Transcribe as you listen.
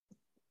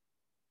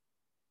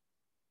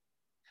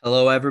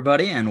Hello,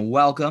 everybody, and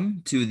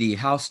welcome to the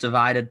House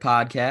Divided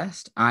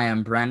podcast. I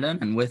am Brendan,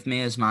 and with me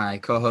is my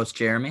co host,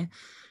 Jeremy.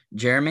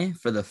 Jeremy,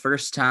 for the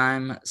first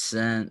time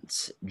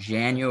since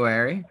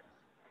January,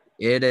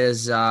 it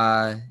is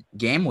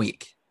game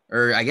week,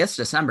 or I guess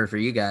December for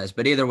you guys,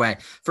 but either way,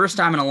 first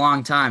time in a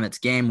long time, it's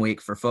game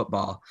week for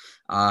football.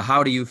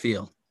 How do you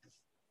feel?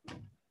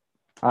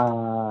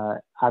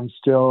 I'm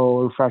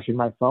still refreshing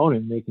my phone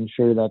and making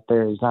sure that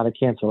there's not a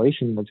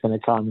cancellation that's going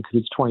to come because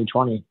it's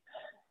 2020.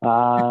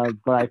 But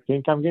I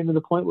think I'm getting to the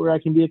point where I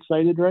can be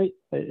excited, right?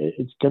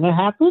 It's going to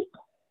happen.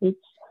 It's,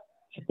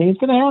 I think it's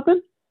going to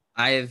happen.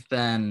 I've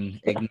been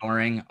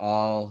ignoring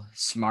all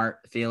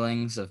smart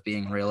feelings of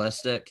being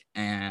realistic,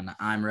 and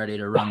I'm ready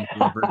to run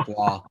through a brick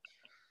wall.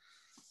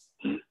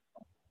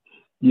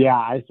 Yeah,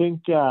 I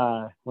think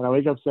when I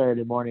wake up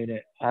Saturday morning,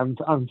 I'm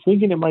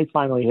thinking it might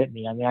finally hit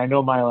me. I mean, I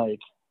know my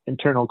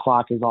internal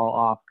clock is all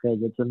off because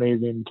it's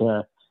amazing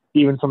to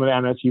even some of the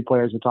MSU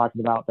players are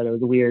talking about that it was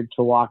weird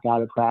to walk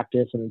out of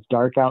practice and it's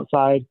dark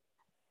outside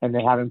and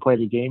they haven't played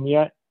a game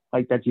yet.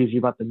 Like that's usually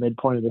about the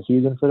midpoint of the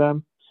season for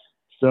them.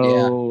 Yeah.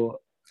 So,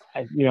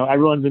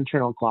 everyone's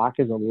internal clock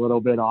is a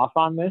little bit off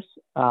on this.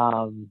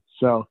 It'll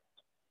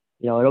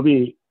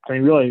be, I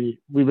mean, really,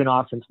 we've been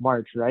off since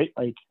March, right?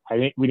 Like, I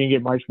think we didn't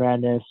get March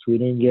Madness. We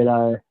didn't get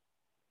our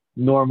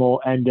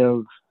normal end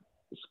of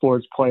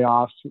sports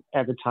playoffs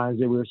at the times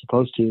that we were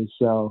supposed to.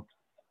 So,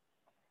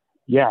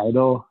 yeah,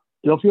 it'll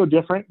feel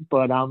different,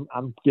 but I'm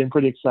getting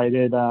pretty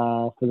excited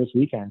for this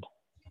weekend.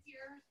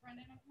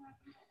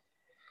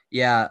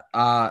 Yeah,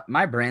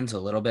 my brain's a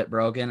little bit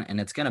broken, and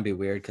it's gonna be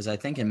weird because I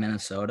think in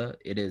Minnesota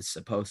it is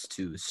supposed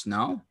to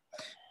snow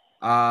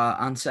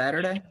on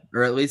Saturday,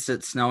 or at least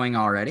it's snowing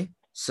already.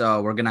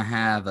 So we're gonna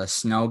have a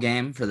snow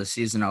game for the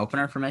season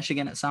opener for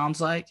Michigan, it sounds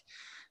like.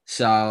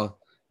 So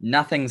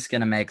nothing's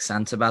gonna make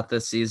sense about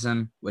this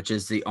season, which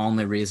is the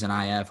only reason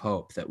I have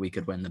hope that we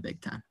could win the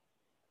Big Ten.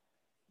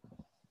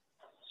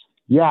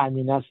 Yeah, I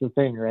mean that's the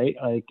thing, right?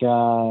 Like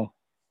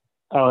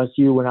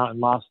LSU went out and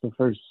lost the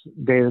first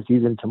day of the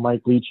season to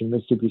Mike Leach and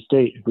Mississippi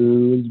State,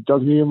 who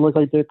doesn't even look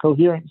like they're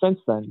coherent since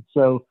then.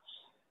 So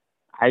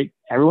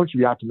everyone should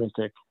be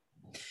optimistic.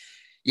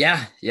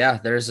 Yeah,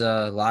 there's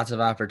lots of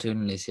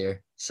opportunities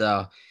here.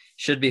 So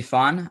should be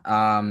fun.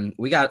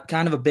 We got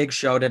kind of a big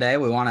show today.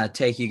 We want to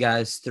take you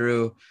guys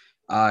through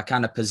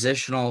kind of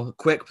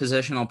quick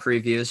positional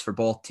previews for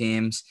both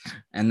teams.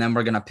 And then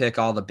we're going to pick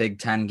all the Big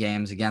Ten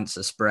games against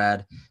the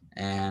spread.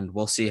 And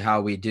we'll see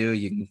how we do.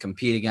 You can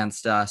compete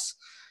against us.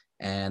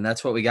 And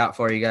that's what we got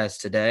for you guys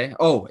today.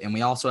 Oh, and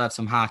we also have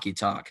some hockey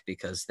talk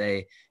because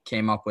they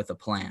came up with a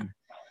plan.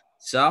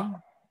 So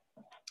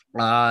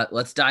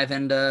let's dive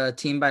into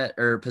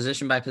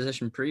position by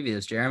position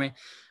previews. Jeremy,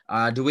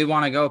 do we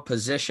want to go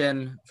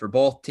position for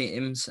both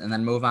teams and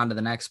then move on to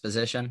the next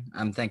position?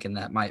 I'm thinking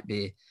that might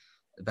be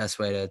the best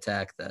way to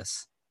attack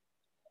this.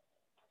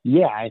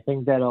 Yeah, I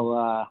think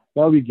that'll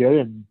be good.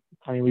 And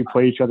I mean, we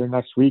play each other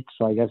next week,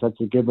 so I guess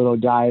that's a good little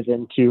dive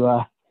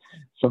into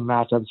some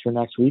matchups for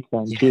next week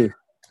then too.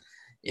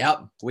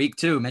 Yep, week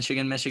 2,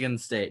 Michigan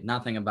State.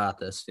 Nothing about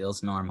this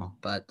feels normal,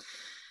 but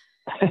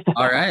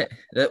all right.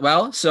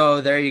 Well,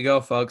 so there you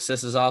go, folks.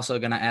 This is also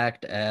going to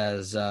act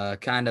as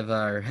kind of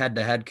our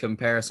head-to-head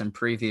comparison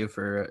preview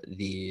for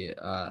the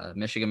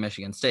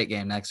Michigan State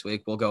game next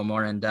week. We'll go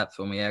more in depth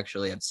when we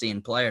actually have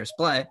seen players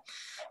play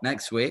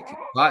next week.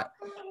 But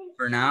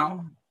for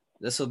now,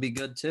 this will be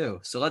good too.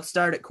 So let's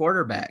start at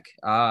quarterback.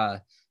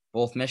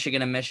 Both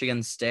Michigan and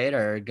Michigan State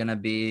are going to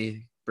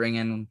be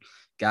bringing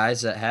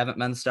guys that haven't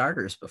been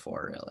starters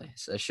before, really.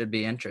 So it should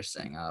be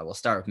interesting. We'll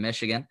start with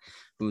Michigan,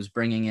 who's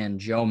bringing in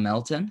Joe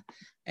Milton,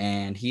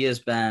 and he has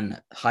been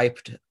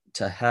hyped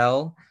to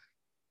hell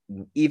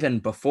even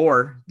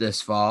before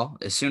this fall,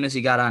 as soon as he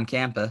got on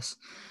campus.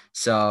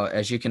 So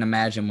as you can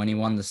imagine, when he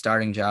won the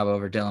starting job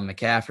over Dylan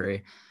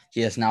McCaffrey, he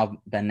has now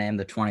been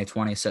named the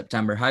 2020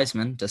 September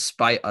Heisman,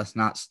 despite us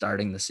not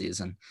starting the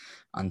season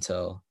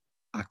until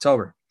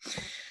October.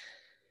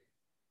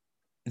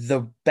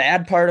 The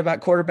bad part about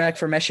quarterback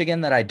for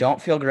Michigan that I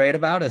don't feel great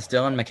about is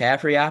Dylan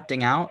McCaffrey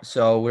opting out.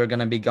 So we're going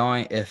to be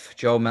going, if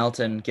Joe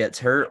Milton gets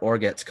hurt or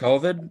gets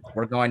COVID,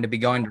 we're going to be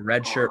going to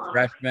redshirt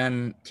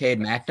freshman Cade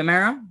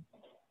McNamara.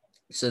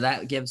 So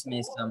that gives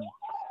me some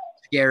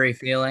scary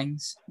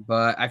feelings,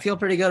 but I feel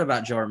pretty good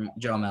about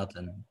Joe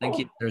Milton. I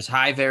think there's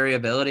high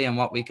variability in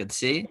what we could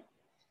see,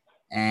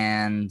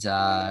 and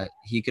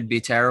he could be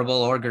terrible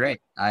or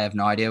great. I have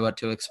no idea what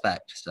to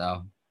expect.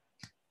 So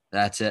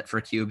that's it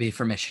for QB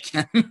for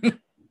Michigan.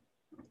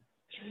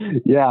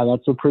 Yeah,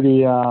 that's a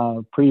pretty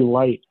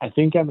light. I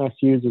think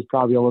MSU's is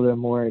probably a little bit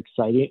more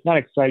exciting. Not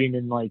exciting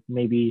in like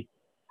maybe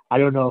I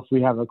don't know if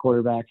we have a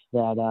quarterback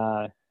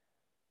that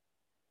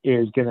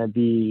is going to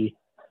be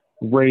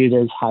rated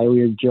as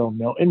highly as Joe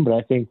Milton, but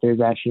I think there's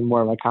actually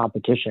more of a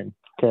competition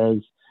because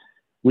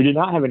we did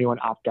not have anyone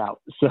opt out,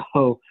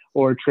 so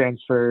or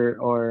transfer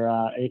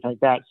or anything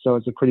like that. So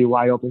it's a pretty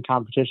wide open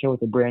competition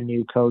with a brand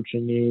new coach, a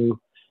new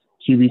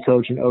QB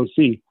coach, and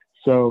OC.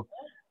 So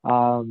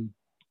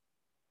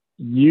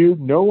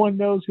no one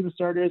knows who the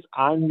starter is.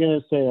 I'm going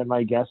to say that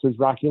my guess is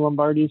Rocky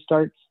Lombardi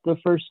starts the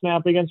first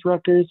snap against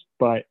Rutgers,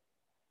 but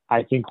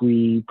I think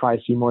we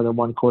probably see more than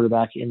one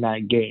quarterback in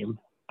that game.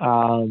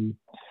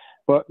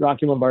 But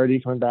Rocky Lombardi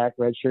coming back,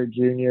 redshirt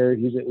junior,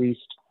 he's at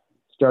least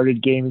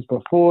started games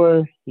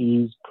before.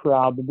 He's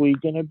probably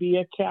going to be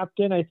a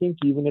captain, I think,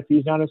 even if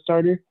he's not a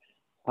starter.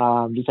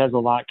 Just has a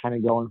lot kind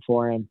of going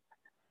for him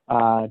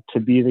to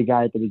be the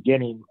guy at the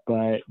beginning.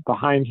 But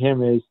behind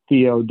him is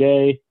Theo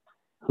Day,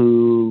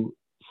 who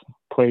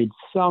played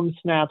some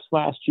snaps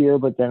last year,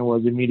 but then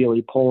was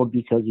immediately pulled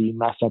because he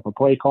messed up a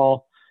play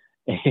call.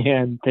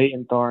 And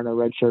Peyton Thorne, a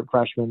redshirt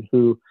freshman,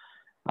 who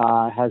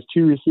has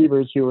two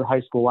receivers who were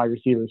high school wide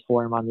receivers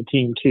for him on the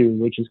team too,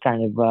 which is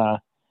kind of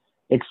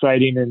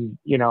exciting and,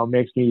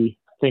 makes me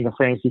think of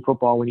fantasy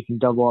football when you can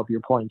double up your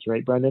points,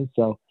 right, Brendan?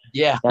 So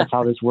Yeah. that's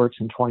how this works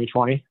in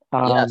 2020.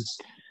 Yes.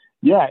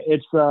 Yeah,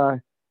 it's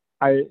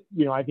I think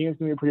it's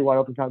gonna be a pretty wide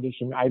open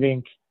competition. I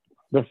think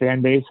the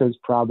fan base has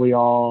probably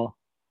all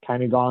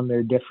kind of gone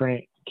their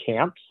different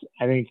camps.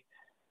 I think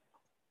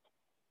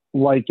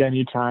like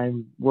any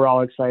time we're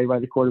all excited by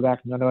the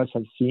quarterback none of us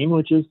have seen,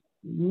 which is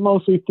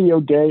mostly Theo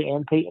Day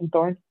and Peyton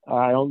Thorne.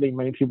 I don't think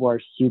many people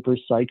are super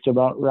psyched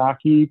about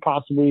Rocky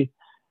possibly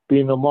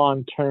being the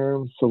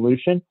long-term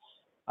solution.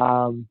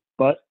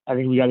 But I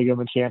think we got to give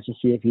him a chance to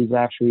see if he's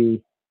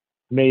actually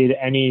made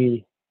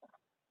any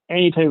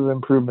type of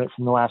improvement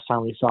from the last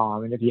time we saw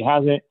him. And if he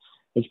hasn't,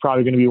 it's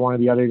probably going to be one of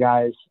the other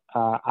guys.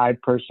 I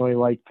personally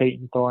like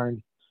Peyton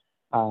Thorne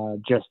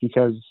just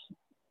because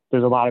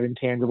there's a lot of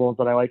intangibles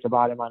that I like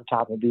about him on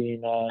top of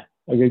being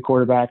a good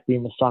quarterback,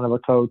 being the son of a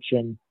coach,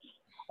 and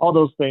all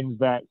those things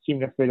that seem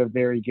to fit a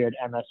very good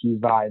MSU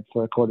vibe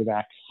for a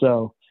quarterback.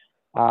 So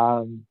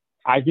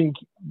I think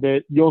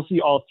that you'll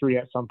see all three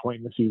at some point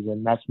in the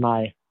season. That's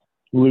my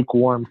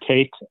lukewarm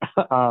take.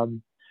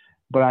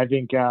 But I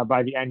think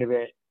by the end of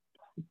it,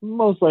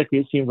 most likely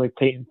it seems like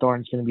Peyton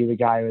Thorne's going to be the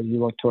guy as you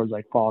look towards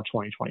like fall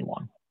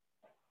 2021.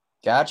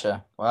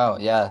 Gotcha. Wow.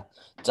 Yeah.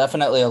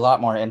 Definitely a lot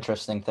more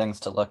interesting things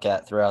to look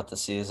at throughout the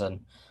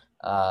season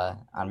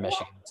on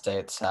Michigan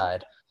State's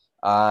side.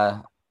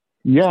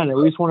 Yeah, and at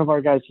least one of our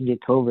guys can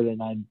get COVID,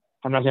 and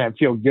I'm not saying I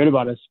feel good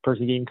about this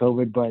person getting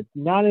COVID, but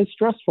not as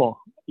stressful.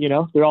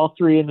 They're all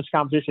three in this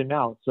competition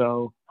now,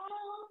 so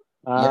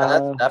yeah,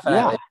 that's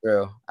definitely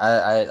true.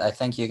 I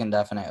think you can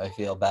definitely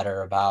feel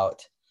better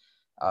about.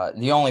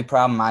 The only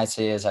problem I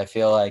see is I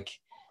feel like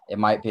it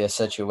might be a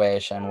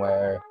situation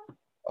where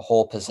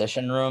whole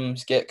position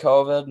rooms get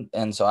COVID,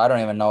 and so I don't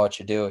even know what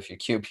you do if your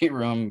QB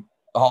room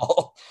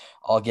all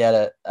get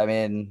it. I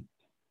mean,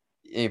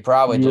 you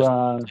probably just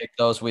take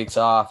those weeks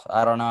off.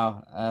 I don't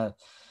know.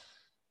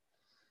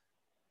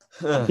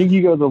 I think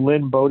you go the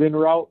Lynn Bowden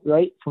route,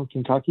 right, from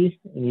Kentucky,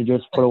 and you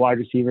just put a wide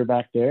receiver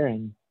back there.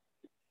 And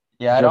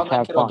yeah, I don't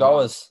think it'll go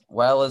as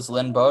well as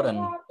Lynn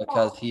Bowden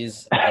because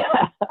he's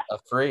a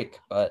freak.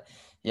 But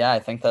yeah, I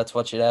think that's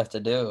what you'd have to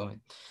do.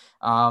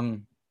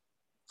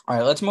 All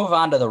right, let's move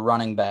on to the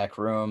running back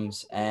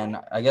rooms, and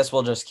I guess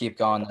we'll just keep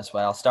going this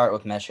way. I'll start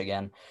with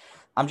Michigan.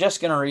 I'm just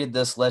going to read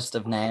this list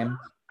of names.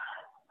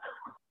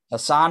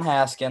 Hassan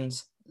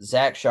Haskins,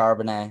 Zach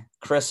Charbonnet,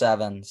 Chris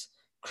Evans,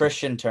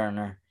 Christian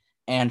Turner,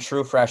 and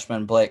true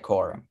freshman Blake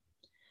Corum.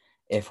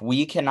 If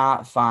we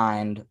cannot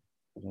find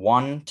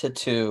 1 to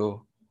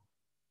 2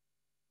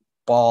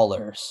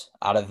 ballers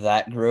out of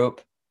that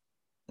group,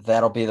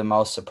 that'll be the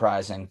most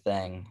surprising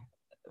thing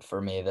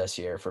for me this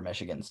year for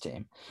Michigan's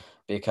team.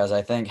 Because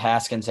I think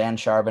Haskins and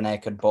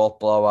Charbonnet could both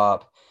blow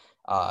up.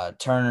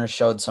 Turner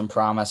showed some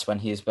promise when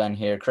he's been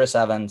here. Chris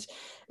Evans,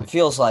 it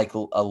feels like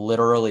a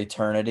literal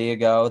eternity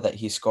ago that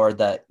he scored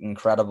that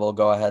incredible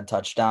go-ahead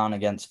touchdown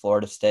against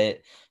Florida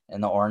State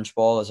in the Orange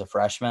Bowl as a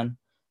freshman.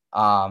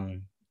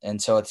 And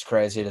so it's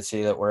crazy to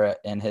see that we're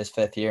in his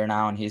 5th year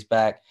now and he's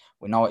back.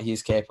 We know what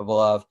he's capable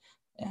of.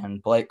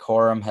 And Blake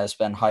Corum has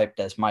been hyped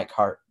as Mike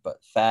Hart, but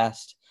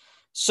fast.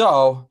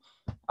 So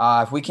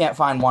if we can't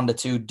find 1 to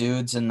 2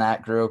 dudes in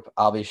that group,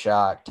 I'll be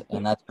shocked.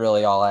 And that's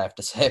really all I have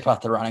to say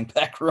about the running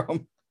back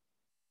room.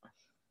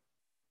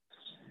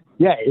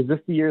 Yeah, is this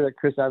the year that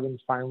Chris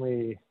Evans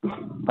finally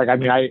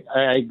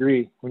I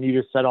agree. When you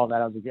just said all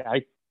that, I was like,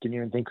 I didn't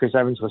even think Chris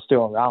Evans was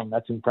still around.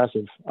 That's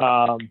impressive.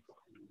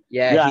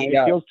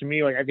 It feels to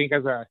me like I think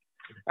as a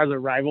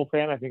rival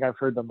fan, I think I've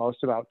heard the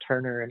most about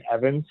Turner and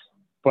Evans,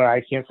 but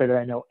I can't say that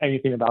I know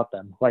anything about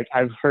them. Like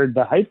I've heard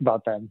the hype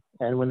about them,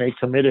 and when they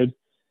committed,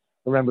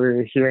 I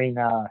remember hearing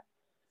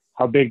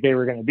how big they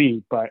were going to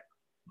be, but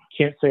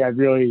can't say I've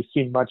really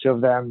seen much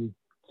of them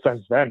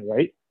since then,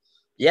 right?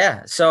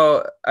 Yeah.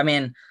 So, I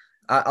mean,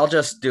 I'll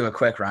just do a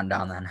quick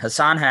rundown then.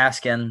 Hassan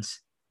Haskins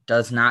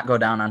does not go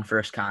down on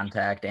first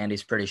contact, and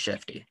he's pretty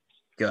shifty.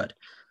 Good.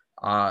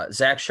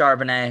 Zach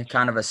Charbonnet,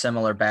 kind of a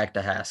similar back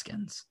to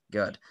Haskins.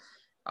 Good.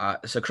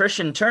 So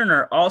Christian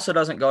Turner also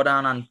doesn't go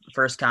down on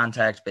first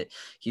contact, but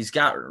he's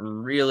got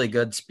really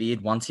good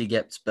speed once he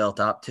gets built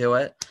up to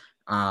it.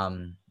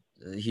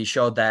 He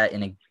showed that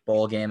in a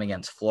bowl game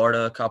against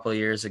Florida a couple of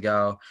years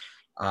ago.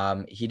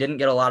 He didn't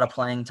get a lot of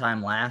playing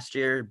time last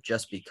year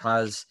just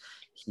because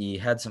He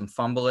had some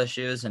fumble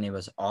issues and he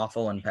was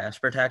awful in pass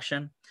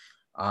protection.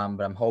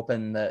 But I'm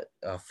hoping that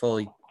a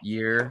full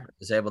year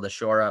is able to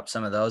shore up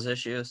some of those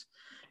issues.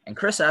 And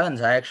Chris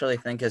Evans, I actually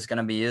think, is going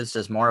to be used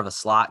as more of a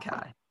slot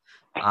guy.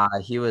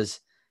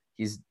 He's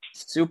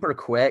super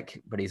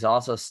quick, but he's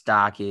also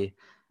stocky.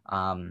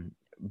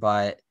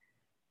 But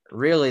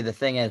really, the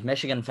thing is,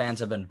 Michigan fans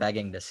have been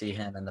begging to see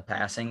him in the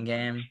passing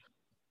game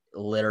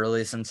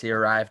literally since he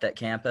arrived at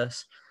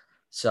campus.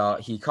 So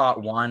he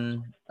caught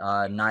one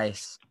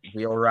nice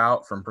wheel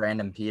route from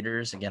Brandon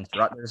Peters against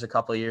Rutgers a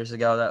couple of years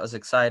ago. That was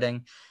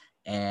exciting.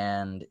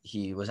 And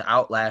he was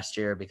out last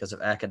year because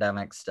of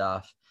academic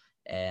stuff.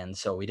 And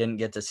so we didn't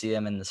get to see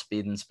him in the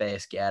speed and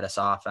space Gaddis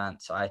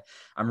offense. So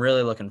I'm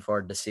really looking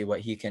forward to see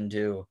what he can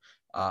do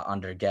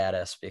under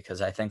Gaddis,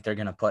 because I think they're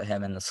going to put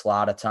him in the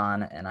slot a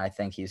ton, and I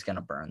think he's going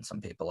to burn some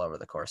people over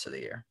the course of the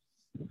year.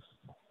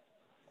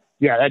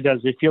 Yeah, that does.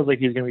 It feels like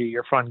he's going to be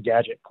your fun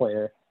gadget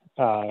player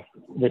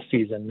this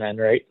season then,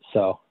 right?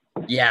 So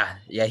yeah,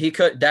 he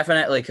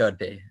definitely could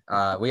be.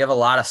 We have a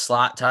lot of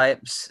slot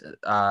types,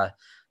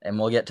 and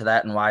we'll get to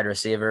that in wide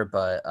receiver,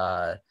 but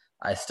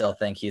I still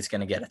think he's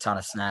going to get a ton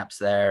of snaps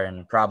there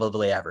and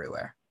probably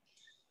everywhere.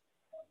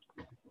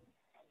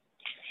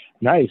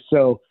 Nice.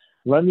 So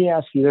let me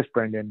ask you this,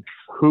 Brendan.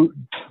 Who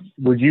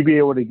would you be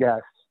able to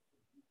guess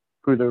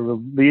who the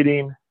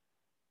leading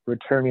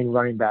returning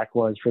running back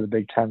was for the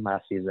Big Ten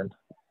last season?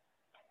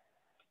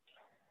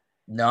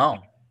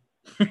 No.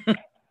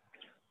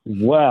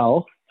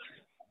 Well,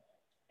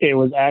 it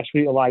was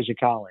actually Elijah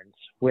Collins,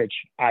 which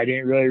I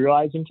didn't really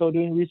realize until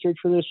doing research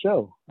for this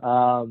show.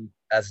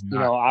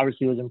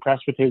 Obviously was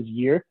impressed with his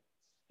year.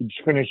 He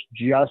finished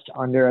just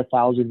under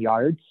 1,000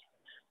 yards.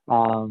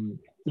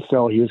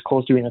 So he was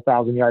close to being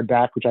 1,000-yard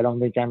back, which I don't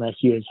think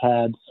MSU has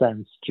had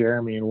since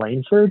Jeremy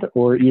Langford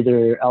or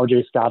either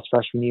LJ Scott's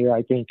freshman year.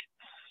 I think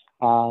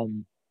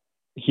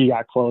he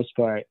got close,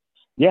 but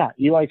yeah,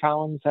 Eli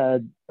Collins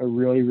had a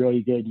really,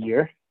 really good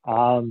year.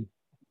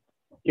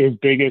 His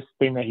biggest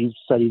thing that he's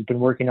said he's been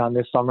working on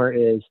this summer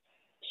is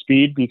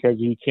speed, because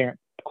he can't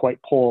quite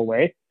pull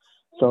away.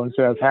 So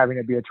instead of having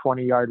it be a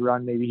 20-yard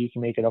run, maybe he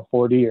can make it a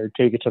 40 or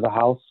take it to the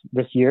house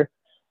this year.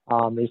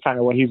 Is kind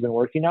of what he's been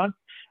working on.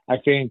 I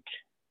think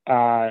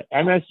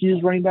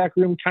MSU's running back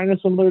room kind of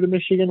similar to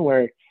Michigan,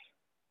 where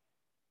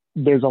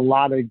there's a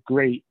lot of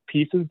great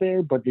pieces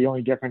there, but the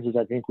only difference is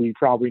I think we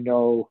probably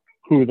know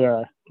who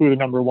the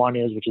number one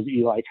is, which is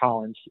Eli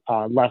Collins.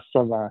 Less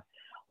of a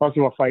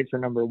fight for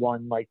number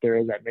one like there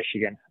is at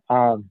Michigan.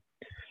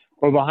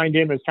 But behind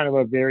him is kind of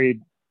a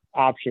varied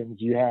options.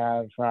 You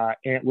have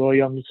Ant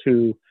Williams,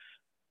 who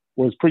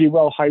was pretty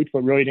well hyped,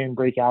 but really didn't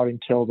break out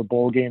until the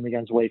bowl game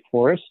against Wake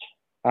Forest.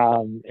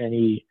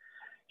 And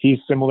he's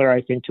similar,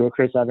 I think, to a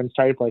Chris Evans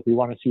type. Like, we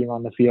want to see him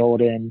on the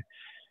field, and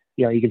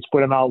you can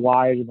split him out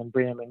wide and then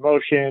bring him in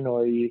motion,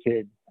 or you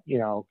could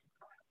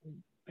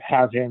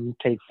have him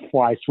take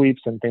fly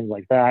sweeps and things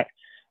like that.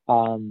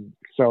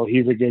 So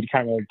he's a good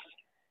kind of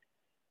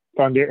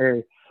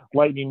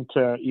lightning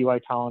to Eli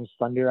Collins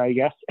thunder, I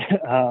guess.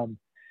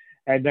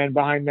 And then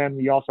behind them,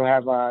 you also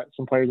have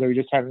some players that we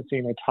just haven't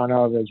seen a ton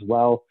of as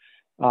well,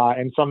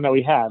 and some that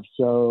we have.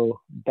 So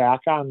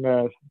back on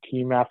the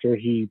team after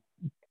he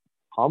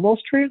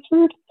almost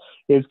transferred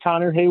is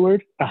Connor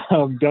Hayward.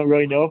 Don't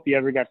really know if he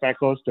ever got that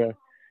close to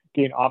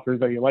getting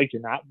offers that he liked or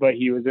not, but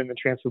he was in the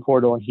transfer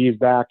portal and he's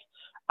back.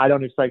 I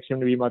don't expect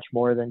him to be much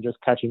more than just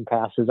catching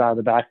passes out of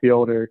the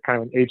backfield or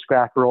kind of an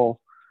H-back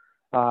role.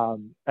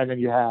 And then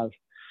you have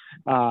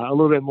a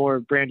little bit more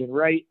Brandon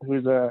Wright,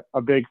 who's a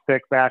big,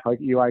 thick back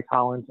like Eli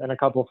Collins, and a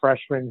couple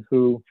freshmen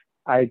who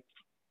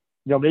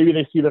maybe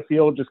they see the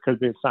field just because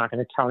it's not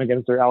going to count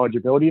against their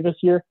eligibility this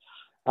year.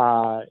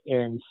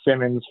 And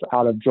Simmons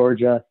out of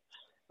Georgia,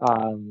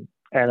 and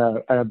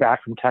a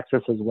back from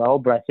Texas as well.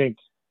 But I think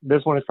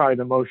this one is probably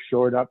the most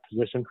shored up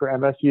position for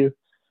MSU,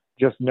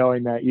 just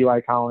knowing that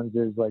Eli Collins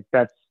is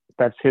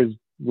that's his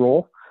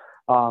role.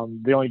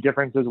 The only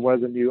difference is, what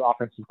does a new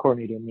offensive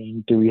coordinator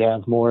mean? Do we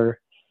have more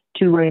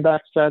two running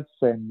back sets,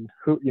 and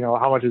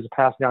how much is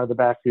passing out of the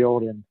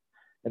backfield and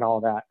all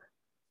of that?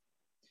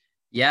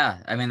 Yeah,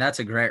 I mean, that's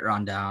a great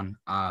rundown.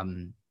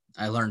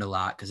 I learned a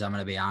lot, because I'm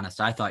going to be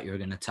honest, I thought you were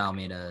going to tell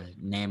me to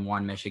name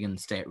one Michigan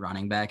State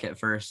running back at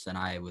first, and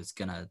I was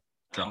going to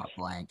draw a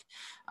blank.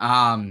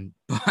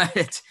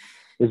 But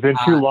it's been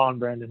too long,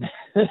 Brandon.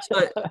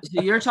 so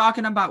you're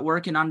talking about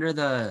working under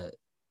the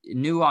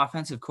new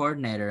offensive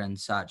coordinator and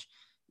such.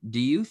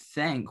 Do you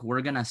think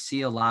we're going to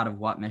see a lot of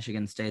what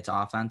Michigan State's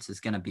offense is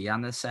going to be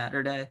on this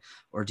Saturday,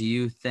 or do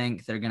you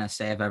think they're going to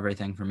save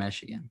everything for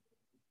Michigan?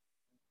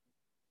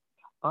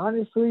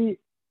 Honestly,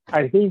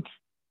 I think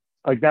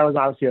that was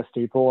obviously a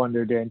staple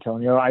under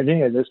D'Antonio. I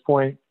think at this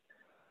point,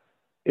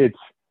 it's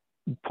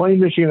playing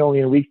Michigan only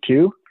in week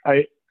 2.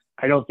 I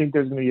don't think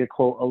there's going to be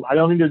I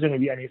don't think there's going to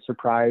be any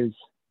surprise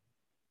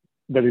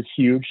that is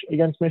huge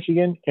against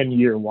Michigan in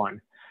year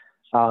 1.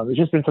 It's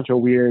just been such a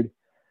weird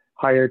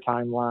higher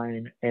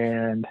timeline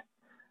and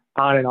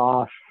on and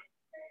off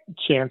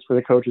chance for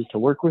the coaches to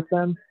work with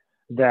them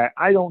that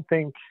I don't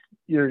think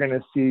you're going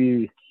to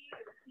see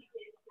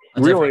A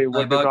different really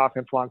what this playbook.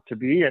 offense wants to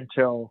be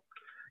until,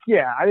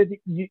 yeah,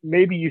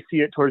 maybe you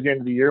see it towards the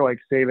end of the year, like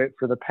save it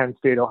for the Penn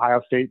State,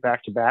 Ohio State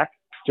back to back,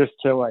 just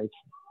to like,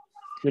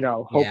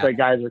 hope Yeah. that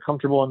guys are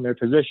comfortable in their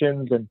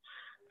positions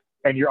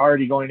and you're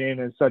already going in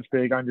as such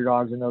big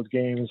underdogs in those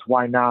games.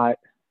 Why not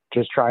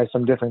just try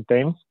some different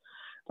things?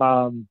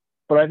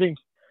 But I think,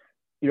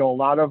 a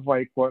lot of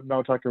like what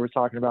Mel Tucker was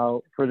talking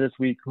about for this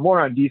week, more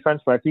on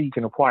defense, but I think you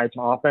can apply it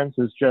to offense,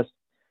 is just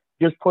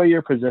play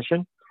your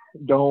position.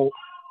 Don't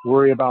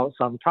worry about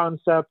some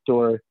concept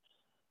or,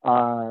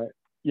 how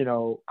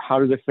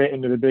does it fit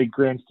into the big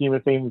grand scheme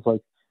of things?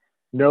 Like,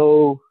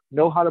 know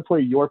how to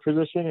play your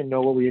position and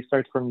know what we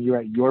expect from you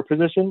at your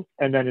position,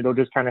 and then it'll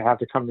just kind of have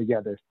to come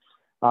together.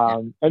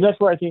 And that's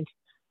where I think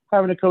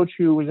having a coach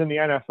who was in the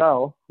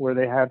NFL, where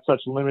they had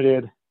such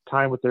limited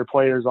time with their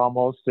players,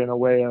 almost in a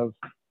way of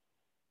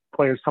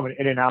players coming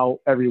in and out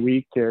every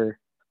week, or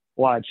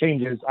a lot of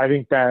changes, I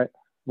think that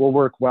will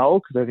work well,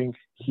 because I think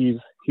he's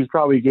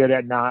probably good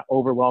at not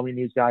overwhelming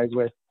these guys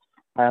with,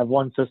 I have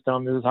one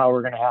system, this is how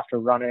we're going to have to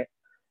run it.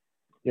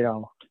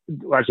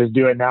 Let's just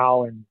do it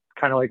now. And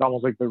kind of like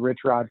almost like the Rich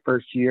Rod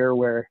first year,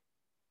 where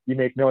you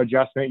make no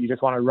adjustment, you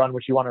just want to run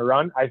what you want to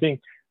run. I think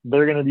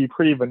they're going to be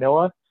pretty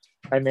vanilla,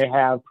 and they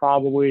have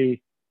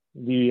probably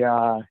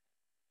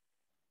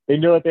they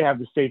know that they have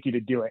the safety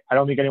to do it. I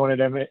don't think anyone of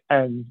them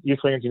and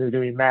East Lansing is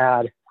going to be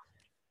mad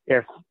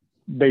if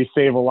they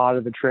save a lot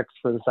of the tricks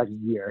for the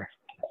second year.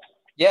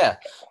 Yeah,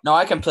 no,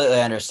 I completely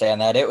understand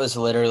that. It was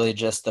literally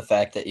just the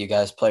fact that you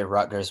guys play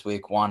Rutgers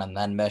week 1 and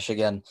then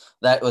Michigan.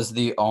 That was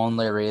the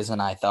only reason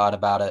I thought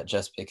about it,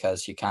 just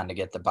because you kind of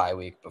get the bye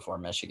week before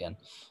Michigan.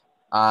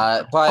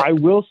 But I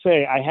will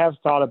say I have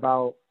thought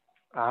about,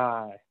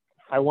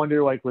 I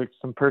wonder like with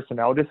some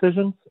personnel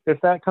decisions,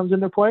 if that comes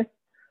into play.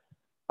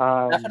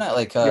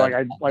 Definitely could.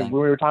 Like when we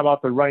were talking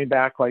about the running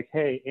back, like,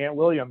 hey, Ant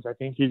Williams, I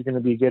think he's going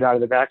to be good out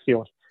of the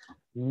backfield.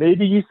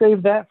 Maybe you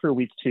save that for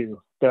week 2,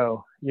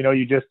 though.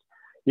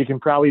 You can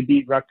probably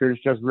beat Rutgers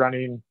just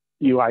running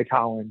Eli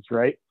Collins,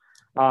 right?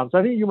 So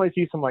I think you might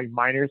see some like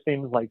minor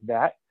things like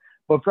that,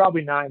 but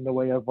probably not in the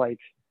way of like,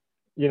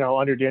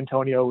 under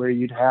D'Antonio, where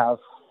you'd have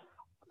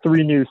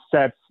 3 new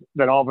sets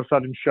that all of a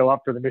sudden show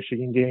up for the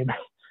Michigan game.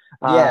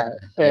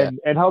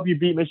 And help you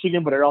beat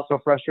Michigan, but are also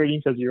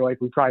frustrating because you're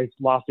like, we probably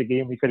lost a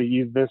game, we could have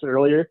used this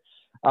earlier.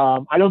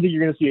 I don't think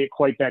you're going to see it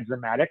quite that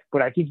dramatic,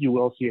 but I think you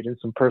will see it in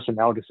some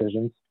personnel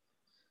decisions.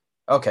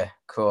 Okay,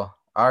 cool.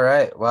 All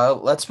right. Well,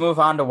 let's move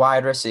on to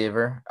wide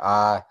receiver.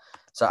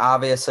 So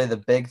obviously the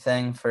big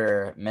thing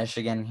for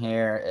Michigan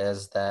here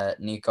is that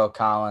Nico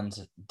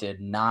Collins did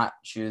not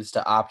choose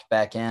to opt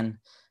back in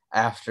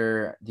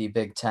after the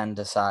Big Ten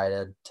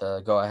decided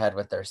to go ahead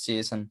with their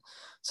season.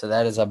 So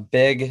that is a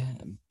big,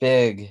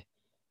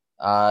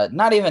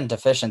 not even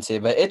deficiency,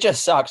 but it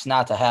just sucks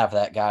not to have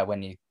that guy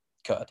when you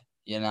could,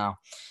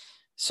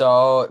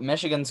 So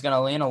Michigan's going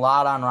to lean a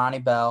lot on Ronnie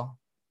Bell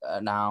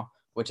now,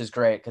 which is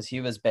great because he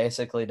was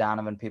basically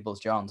Donovan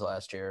Peoples-Jones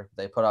last year.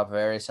 They put up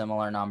very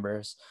similar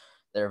numbers.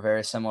 They're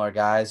very similar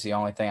guys. The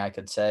only thing I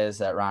could say is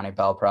that Ronnie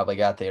Bell probably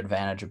got the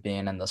advantage of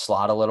being in the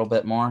slot a little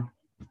bit more.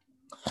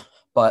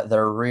 But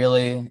they're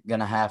really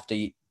going to have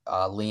to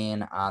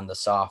lean on the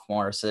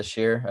sophomores this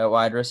year at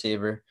wide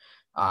receiver.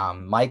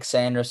 Mike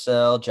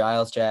Sandersill,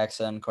 Giles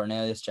Jackson,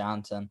 Cornelius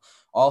Johnson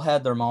all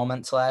had their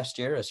moments last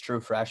year as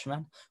true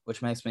freshmen,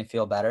 which makes me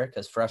feel better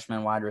because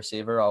freshman wide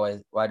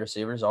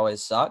receivers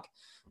always suck.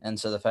 And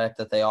so the fact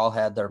that they all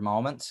had their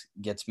moments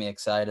gets me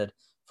excited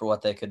for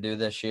what they could do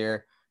this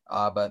year.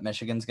 But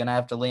Michigan's going to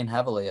have to lean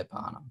heavily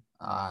upon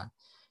them.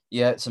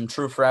 Some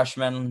true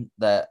freshmen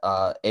that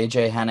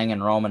A.J. Henning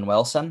and Roman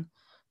Wilson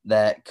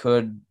that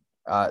could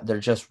they're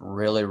just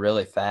really,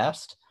 really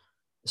fast,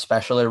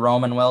 especially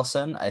Roman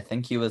Wilson. I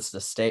think he was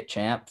the state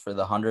champ for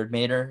the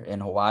 100-meter in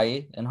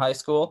Hawaii in high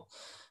school.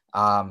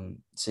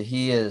 So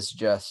he is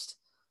just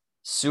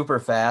super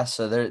fast.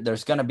 So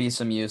there's going to be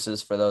some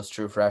uses for those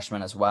true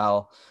freshmen as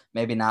well.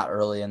 Maybe not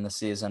early in the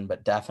season,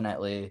 but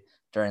definitely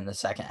during the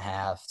second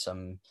half.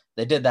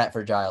 They did that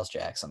for Giles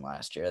Jackson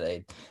last year.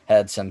 They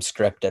had some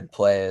scripted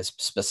plays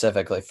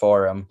specifically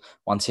for him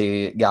once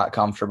he got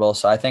comfortable.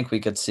 So I think we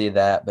could see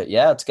that. But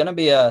yeah, it's going to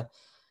be a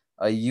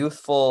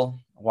youthful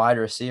wide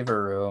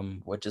receiver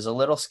room, which is a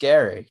little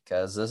scary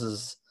because this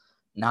is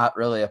not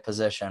really a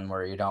position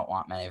where you don't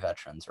want many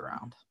veterans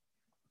around.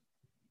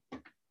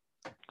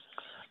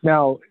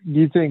 Now, do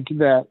you think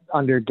that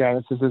under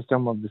Dennis'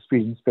 system of the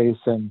speed and space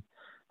and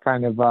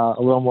kind of a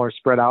little more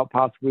spread out,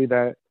 possibly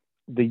that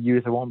the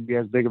youth won't be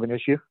as big of an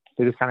issue?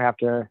 They just kind of have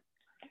to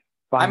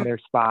find their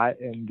spot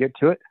and get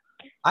to it?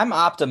 I'm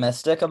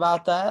optimistic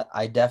about that.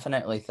 I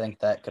definitely think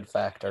that could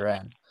factor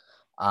in.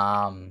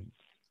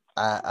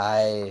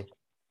 I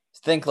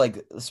think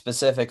like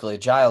specifically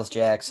Giles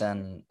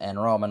Jackson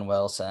and Roman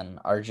Wilson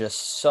are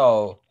just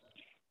so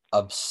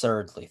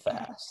absurdly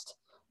fast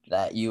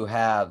that you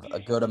have a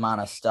good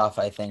amount of stuff.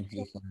 I think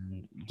you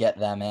can get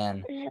them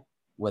in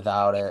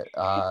without it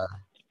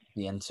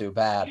being too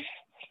bad.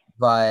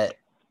 But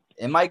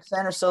Mike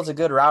Sandersill's a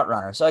good route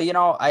runner. So,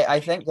 I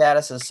think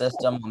Gaddis'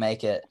 system will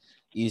make it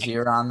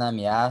easier on them,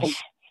 yes.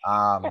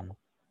 And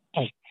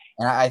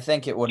I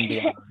think it wouldn't be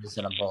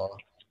unreasonable.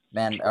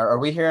 Man, are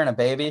we hearing a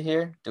baby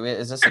here?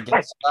 Is this a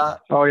good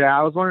spot? Oh yeah,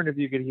 I was wondering if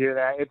you could hear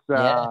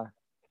that.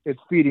 It's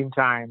feeding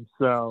time,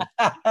 so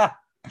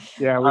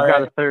yeah, we've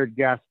got a third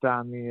guest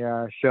on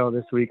the show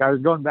this week. I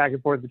was going back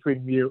and forth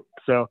between mute,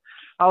 so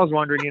I was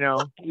wondering,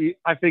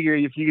 I figure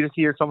if you just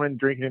hear someone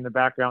drinking in the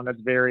background,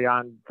 that's very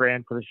on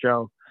brand for the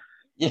show.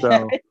 Yeah.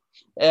 So.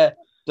 Yeah.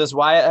 Does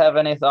Wyatt have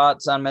any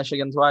thoughts on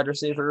Michigan's wide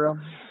receiver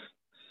room?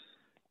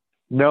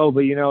 No,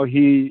 but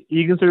he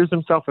considers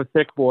himself a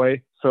thick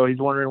boy, so he's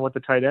wondering what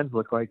the tight ends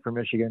look like for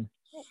Michigan.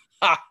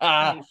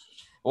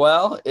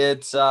 Well,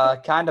 it's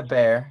kind of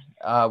bare.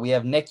 We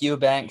have Nick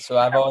Eubanks, who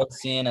I've always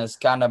seen as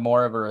kind of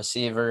more of a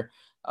receiver.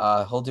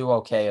 He'll do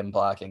okay in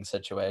blocking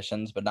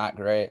situations, but not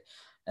great.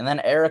 And then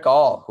Eric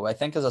All, who I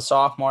think is a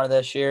sophomore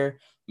this year,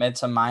 made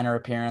some minor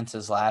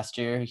appearances last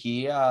year.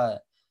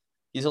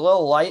 He's a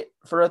little light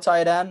for a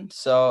tight end,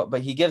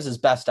 but he gives his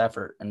best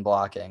effort in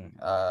blocking.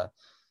 I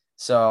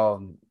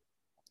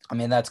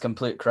mean, that's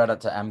complete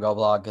credit to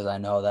MGoBlog because I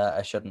know that.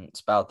 I shouldn't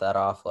spout that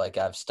off like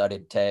I've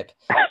studied tape.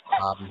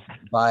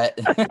 But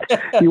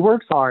he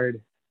works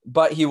hard.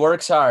 But he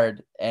works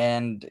hard,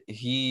 and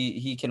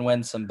he can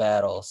win some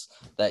battles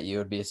that you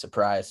would be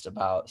surprised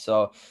about.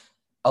 So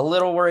a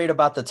little worried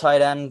about the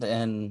tight end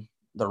in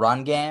the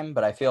run game,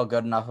 but I feel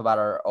good enough about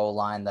our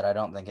O-line that I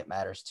don't think it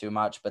matters too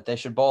much. But they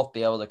should both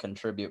be able to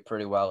contribute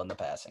pretty well in the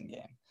passing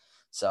game.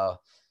 So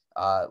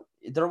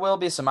there will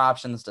be some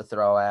options to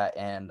throw at,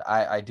 and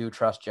I do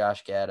trust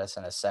Josh Gaddis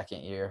in his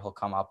second year. He'll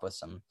come up with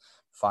some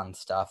fun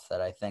stuff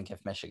that I think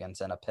if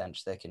Michigan's in a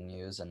pinch, they can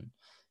use and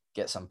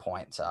get some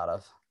points out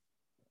of.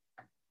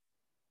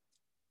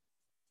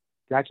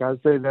 Gotcha.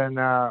 I'd say then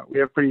we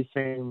have pretty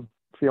same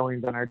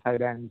feelings on our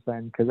tight ends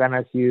then, because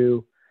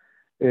MSU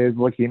is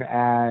looking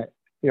at,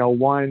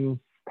 one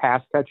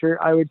pass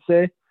catcher, I would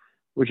say,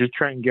 which is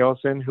Trent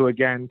Gilson, who,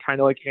 again, kind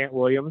of like Ant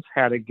Williams,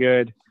 had a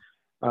good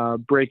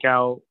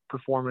breakout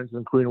performance,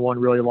 including one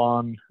really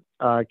long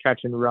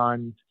catch and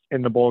run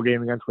in the bowl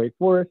game against Wake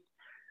Forest.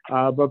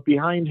 But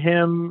behind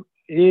him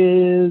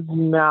is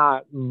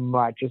not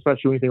much,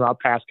 especially when you think about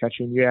pass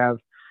catching. You have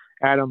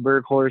Adam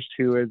Berghorst,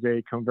 who is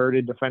a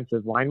converted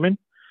defensive lineman,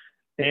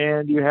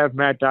 and you have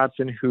Matt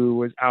Dotson, who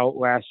was out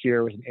last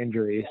year with an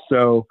injury.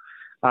 So,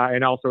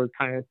 and also is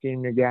kind of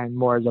seen again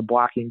more as a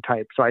blocking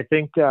type. So I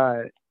think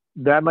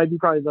that might be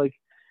probably like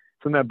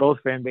something that both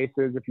fan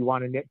bases, if you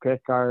want to nitpick,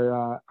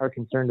 are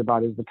concerned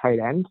about is the tight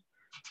end.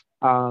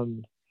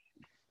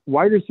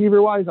 Wide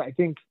receiver wise, I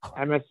think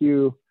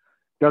MSU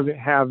doesn't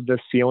have the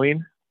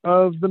ceiling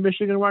of the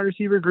Michigan wide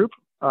receiver group,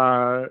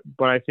 but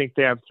I think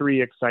they have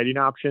three exciting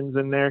options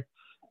in there.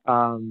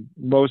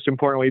 Most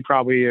importantly,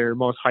 probably or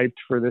most hyped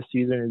for this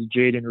season is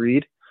Jaden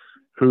Reed,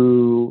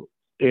 who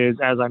is,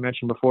 as I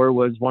mentioned before,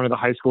 was one of the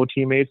high school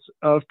teammates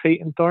of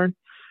Peyton Thorne,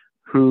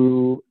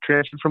 who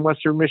transferred from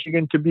Western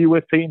Michigan to be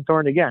with Peyton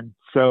Thorne again.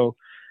 So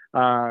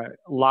a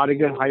lot of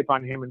good hype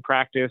on him in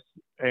practice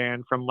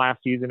and from last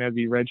season as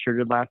he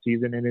redshirted last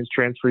season in his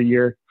transfer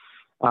year.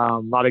 A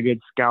lot of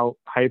good scout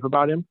hype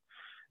about him.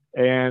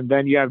 And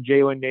then you have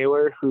Jalen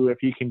Naylor, who, if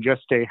he can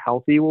just stay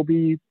healthy, will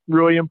be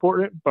really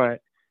important.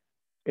 But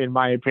in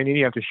my opinion,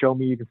 you have to show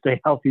me you can stay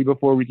healthy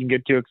before we can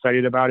get too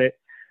excited about it.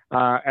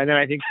 And then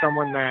I think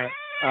someone that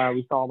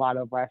we saw a lot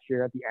of last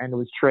year at the end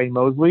was Trey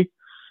Mosley.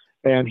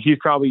 And he's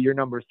probably your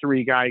number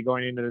 3 guy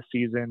going into the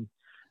season.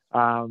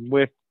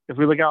 If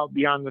we look out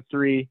beyond the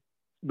 3,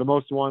 the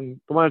one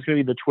that's going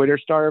to be the Twitter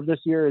star of this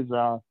year is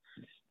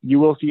you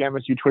will see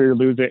MSU Twitter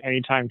lose it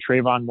anytime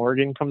Trayvon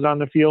Morgan comes on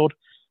the field,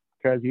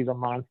 because he's a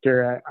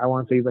monster. I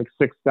want to say he's like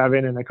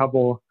 6'7" and a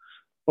couple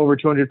over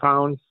 200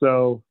 pounds.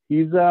 So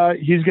he's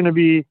going to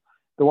be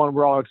the one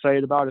we're all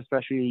excited about,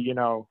 especially,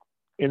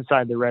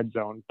 inside the red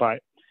zone.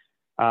 But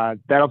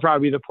that'll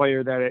probably be the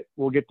player that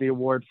will get the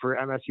award for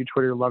MSU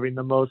Twitter loving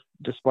the most,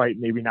 despite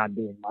maybe not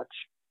doing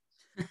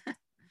much.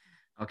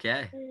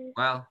 Okay.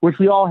 Well, which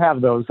we all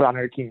have those on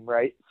our team,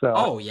 right? So.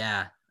 Oh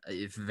yeah,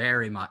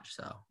 very much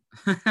so.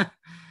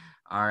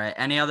 All right.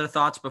 Any other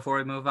thoughts before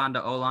we move on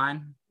to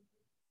O-line?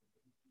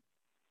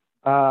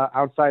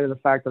 Outside of the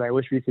fact that I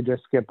wish we could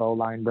just skip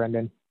O-line,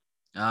 Brendan.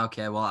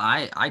 Okay. Well,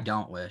 I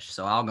don't wish,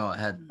 so I'll go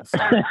ahead and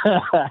start.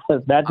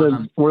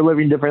 We're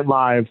living different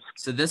lives.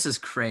 So this is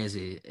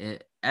crazy.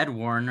 Ed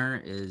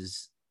Warner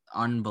is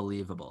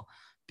unbelievable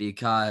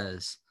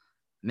because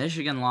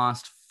Michigan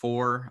lost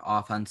 4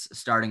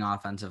 starting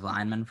offensive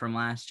linemen from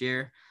last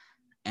year,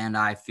 and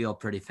I feel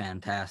pretty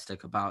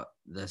fantastic about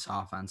this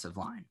offensive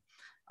line.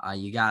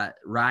 You got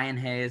Ryan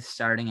Hayes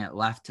starting at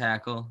left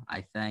tackle,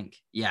 I think.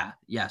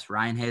 Yes,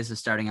 Ryan Hayes is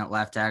starting at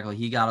left tackle.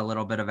 He got a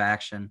little bit of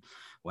action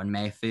when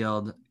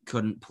Mayfield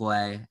couldn't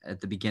play at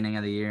the beginning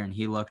of the year, and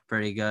he looked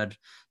pretty good.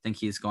 I think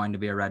he's going to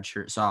be a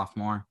redshirt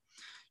sophomore.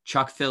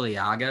 Chuck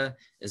Filiaga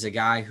is a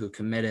guy who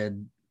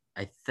committed,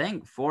 I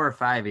think, 4 or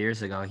 5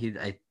 years ago.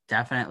 I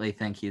definitely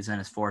think he's in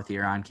his 4th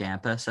year on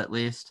campus at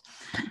least.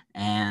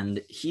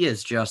 And he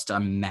is just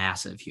a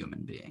massive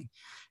human being.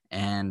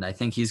 And I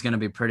think he's going to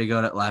be pretty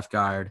good at left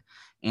guard.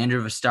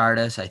 Andrew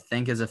Vastardis, I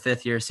think, is a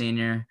fifth-year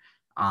senior.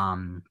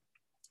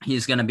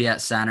 He's going to be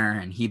at center,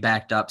 and he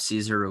backed up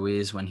Cesar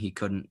Ruiz when he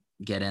couldn't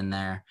get in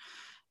there.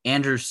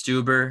 Andrew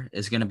Stuber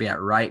is going to be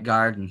at right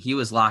guard, and he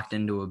was locked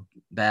into a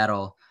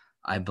battle,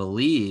 I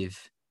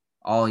believe,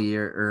 all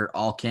year or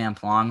all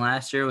camp long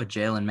last year with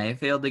Jalen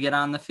Mayfield to get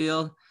on the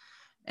field.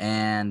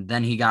 And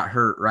then he got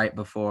hurt right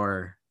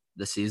before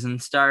the season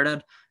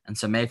started. And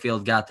so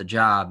Mayfield got the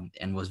job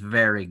and was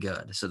very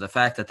good. So the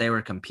fact that they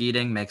were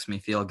competing makes me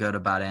feel good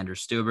about Andrew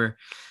Stuber.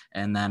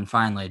 And then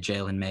finally,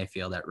 Jalen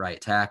Mayfield at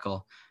right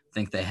tackle. I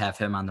think they have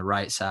him on the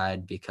right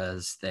side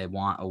because they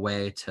want a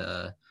way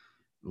to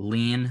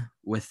lean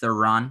with the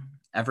run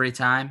every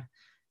time.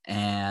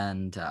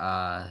 And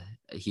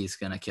he's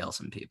going to kill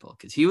some people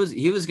because he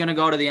was going to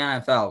go to the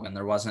NFL when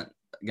there wasn't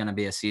going to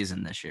be a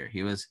season this year.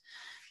 He was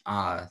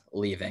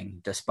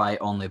leaving despite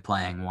only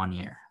playing 1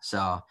 year.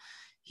 So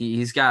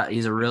he's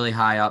a really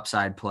high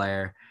upside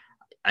player.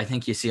 I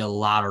think you see a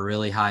lot of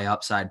really high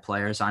upside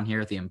players on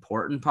here. The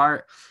important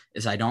part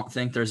is I don't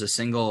think there's a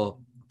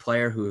single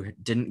player who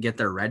didn't get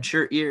their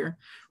redshirt year,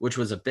 which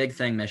was a big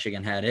thing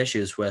Michigan had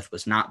issues with,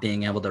 was not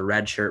being able to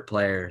redshirt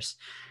players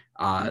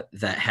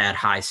that had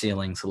high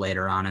ceilings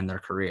later on in their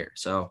career.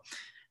 So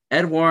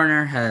Ed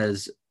Warner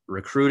has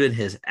recruited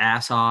his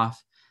ass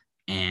off,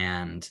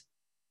 and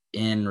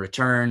in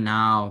return,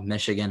 now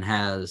Michigan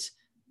has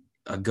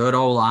a good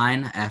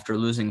O-line after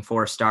losing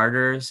 4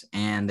 starters,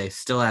 and they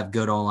still have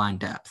good O-line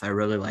depth. I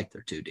really like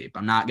their two deep.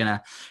 I'm not going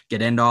to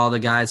get into all the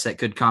guys that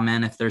could come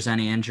in if there's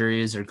any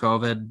injuries or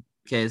COVID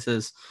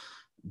cases,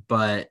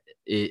 but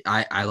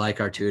I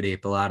like our two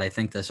deep a lot. I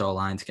think this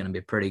O-line is going to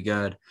be pretty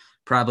good.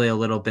 Probably a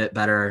little bit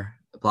better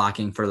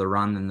blocking for the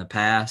run than the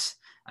pass.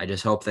 I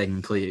just hope they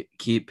can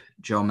keep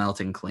Joe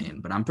Milton clean,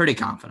 but I'm pretty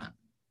confident.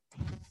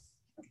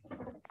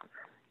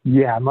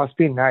 Yeah, it must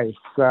be nice.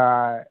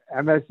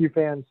 MSU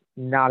fans,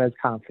 not as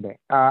confident.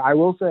 I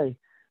will say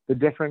the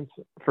difference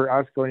for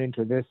us going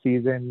into this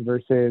season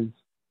versus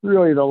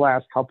really the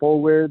last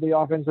couple, where the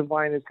offensive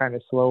line has kind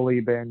of slowly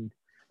been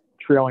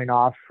trailing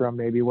off from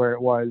maybe where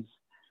it was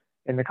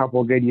in a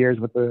couple of good years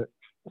with the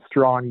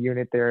strong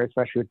unit there,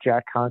 especially with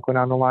Jack Conklin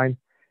on the line,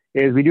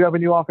 is we do have a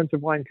new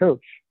offensive line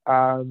coach.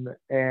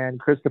 And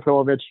Chris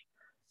Kapilovic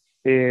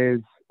is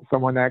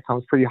someone that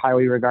comes pretty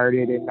highly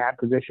regarded in that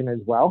position as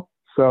well.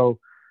 So,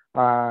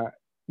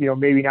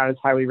 maybe not as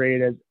highly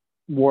rated as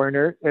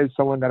Warner, as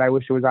someone that I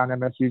wish was on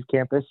MSU's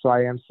campus. So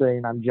I am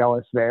saying I'm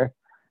jealous there.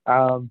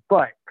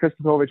 But Chris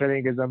Kapilovic, I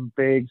think, is a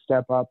big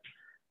step up.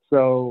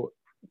 So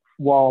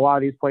while a lot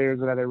of these players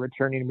that are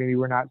returning, maybe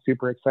we're not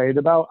super excited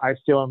about, I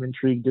still am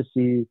intrigued to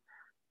see,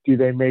 do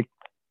they make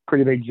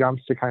pretty big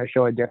jumps to kind of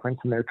show a difference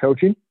in their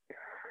coaching.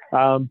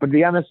 But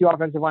the MSU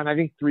offensive line, I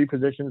think 3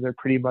 positions are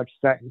pretty much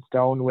set in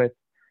stone with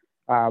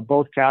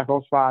both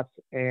tackle spots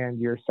and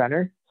your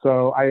center.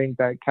 So I think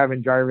that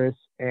Kevin Jarvis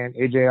and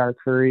AJ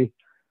Arcuri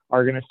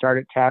are going to start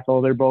at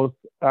tackle. They're both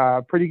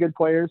pretty good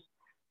players.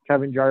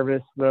 Kevin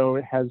Jarvis, though,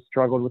 has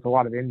struggled with a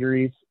lot of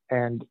injuries,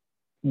 and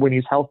when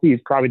he's healthy, he's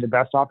probably the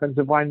best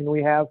offensive lineman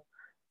we have.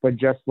 But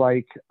just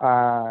like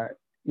other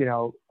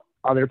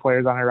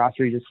players on our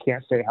roster, he just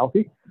can't stay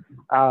healthy.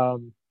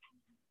 In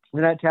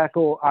that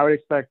tackle, I would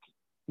expect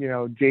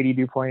JD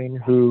Duplain,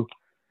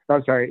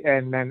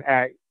 and then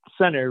at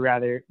center,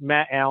 rather,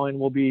 Matt Allen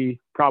will be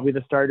probably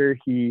the starter.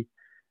 He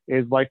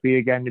is likely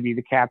again to be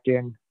the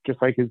captain,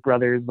 just like his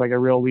brother is like a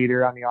real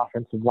leader on the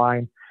offensive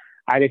line.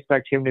 I'd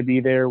expect him to be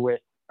there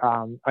with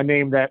a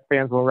name that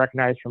fans will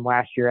recognize from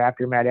last year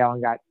after Matt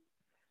Allen got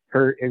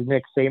hurt is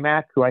Nick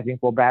Samac, who I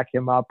think will back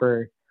him up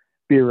or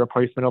be a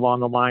replacement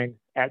along the line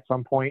at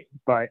some point.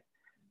 But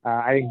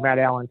I think Matt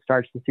Allen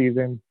starts the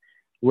season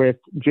with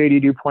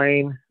JD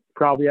Duplain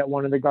probably at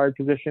one of the guard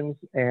positions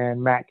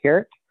and Matt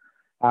Carrick.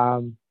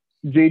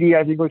 JD,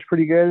 I think, looks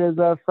pretty good as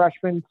a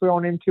freshman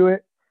thrown into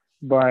it,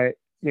 but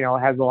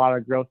has a lot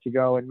of growth to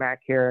go. And Matt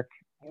Carrick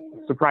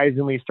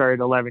surprisingly started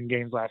 11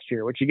 games last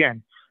year, which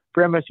again,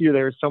 for MSU,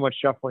 there was so much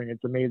shuffling.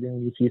 It's amazing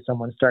when you see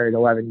someone started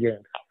 11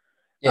 games.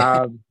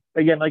 Yeah.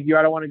 Again, like you,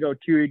 I don't want to go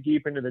too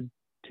deep into the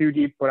too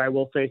deep, but I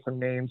will say some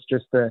names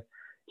just to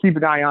keep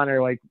an eye on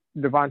are like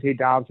Devontae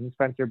Dobbs and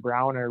Spencer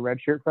Brown are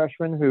redshirt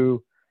freshmen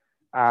who,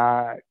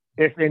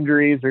 if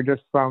injuries or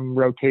just some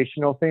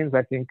rotational things,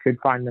 I think could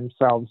find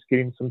themselves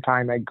getting some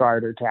time at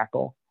guard or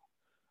tackle.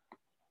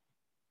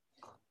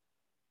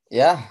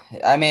 Yeah,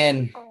 I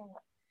mean,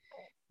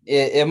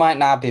 it might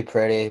not be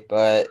pretty,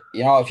 but,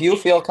 if you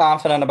feel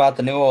confident about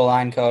the new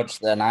O-line coach,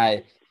 then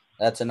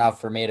that's enough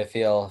for me to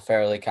feel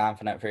fairly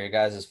confident for your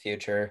guys'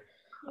 future.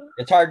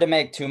 It's hard to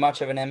make too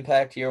much of an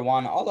impact year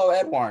one, although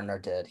Ed Warner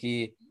did.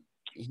 He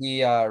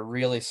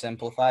really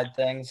simplified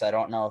things. I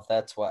don't know if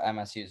that's what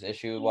MSU's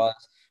issue was.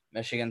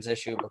 Michigan's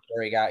issue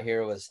before he got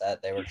here was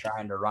that they were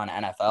trying to run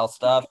NFL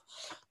stuff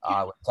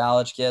with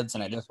college kids,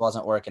 and it just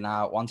wasn't working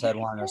out. Once Ed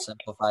Warner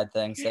simplified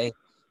things, they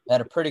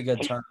had a pretty good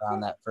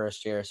turnaround that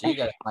first year, so you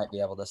guys might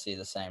be able to see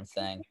the same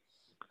thing.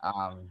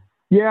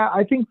 Yeah,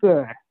 I think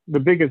the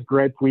biggest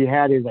gripe we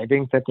had is I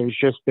think that there's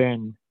just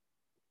been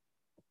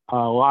a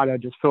lot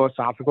of just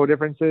philosophical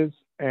differences.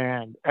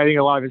 And I think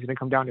a lot of it's going to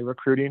come down to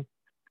recruiting.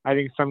 I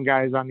think some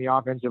guys on the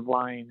offensive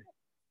line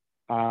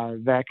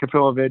that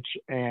Kapilovic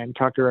and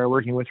Tucker are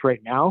working with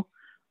right now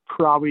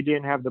probably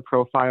didn't have the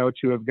profile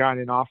to have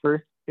gotten an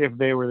offer if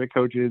they were the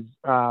coaches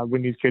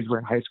when these kids were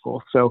in high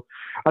school. So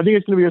I think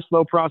it's going to be a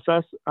slow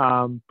process.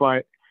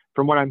 But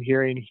from what I'm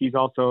hearing, he's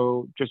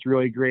also just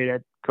really great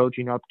at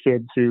coaching up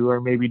kids who are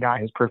maybe not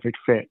his perfect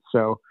fit.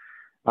 So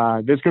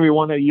there's going to be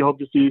one that you hope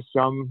to see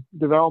some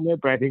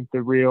development, but I think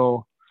the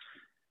real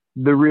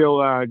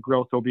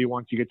growth will be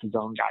once he gets his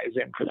own guys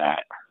in for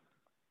that.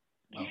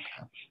 Okay.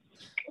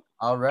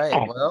 All right.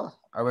 Well,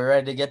 are we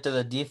ready to get to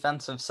the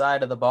defensive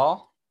side of the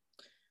ball?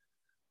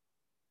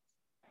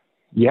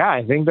 Yeah,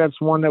 I think that's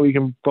one that we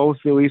can both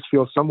at least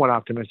feel somewhat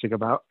optimistic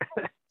about.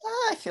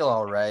 I feel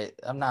all right.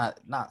 I'm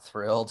not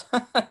thrilled.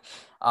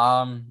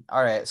 All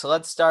right. So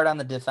let's start on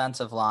the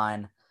defensive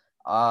line.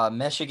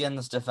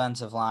 Michigan's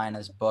defensive line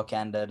is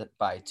bookended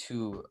by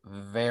two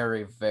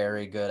very,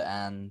 very good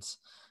ends,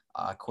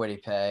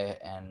 Kwity Paye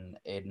and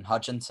Aiden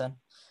Hutchinson.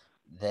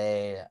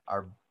 They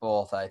are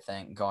both, I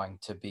think, going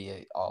to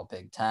be all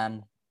Big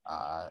Ten.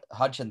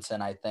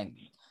 Hutchinson, I think,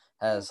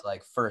 has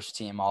like first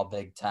team all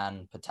Big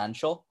Ten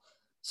potential.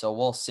 So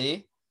we'll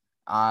see.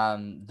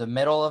 The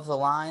middle of the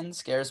line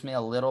scares me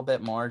a little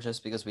bit more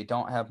just because we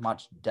don't have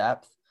much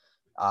depth.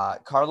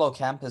 Carlo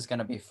Kemp is going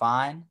to be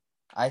fine.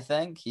 I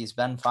think he's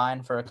been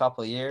fine for a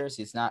couple of years.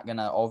 He's not going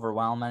to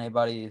overwhelm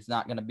anybody. He's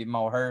not going to be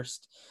Mo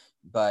Hurst,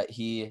 but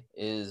he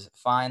is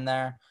fine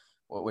there.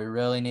 What we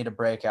really need to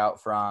break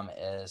out from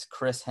is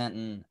Chris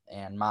Hinton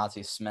and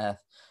Mazi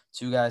Smith,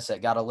 two guys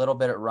that got a little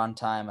bit of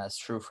runtime as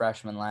true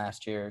freshmen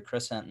last year.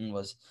 Chris Hinton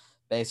was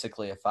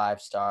basically a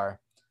 5-star.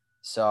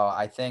 So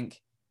I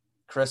think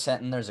Chris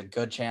Hinton, there's a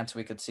good chance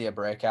we could see a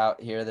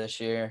breakout here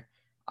this year.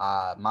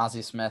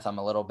 Mazi Smith, I'm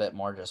a little bit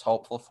more just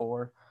hopeful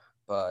for,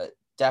 but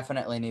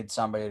definitely need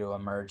somebody to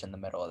emerge in the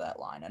middle of that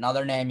line.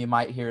 Another name you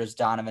might hear is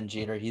Donovan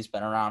Jeter. He's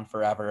been around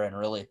forever and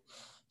really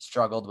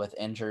struggled with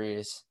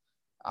injuries,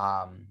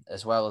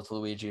 as well as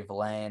Luigi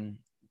Villain.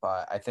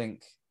 But I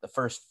think the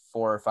first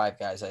 4 or 5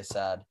 guys I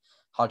said,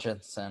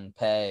 Hutchinson,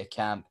 Paye,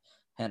 Kemp,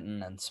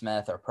 Hinton, and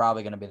Smith, are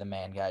probably going to be the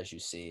main guys you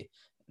see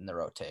in the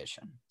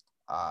rotation.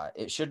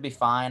 It should be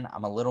fine.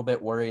 I'm a little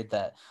bit worried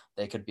that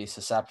they could be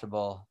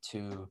susceptible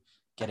to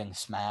getting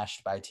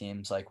smashed by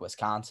teams like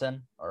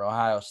Wisconsin or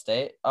Ohio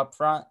State up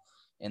front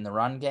in the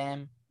run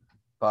game,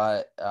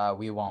 but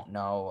we won't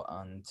know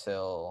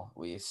until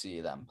we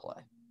see them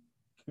play.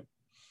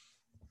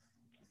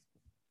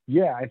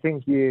 Yeah, I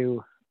think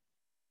MSU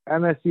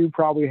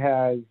probably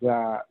has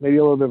maybe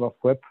a little bit of a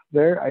flip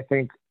there. I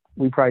think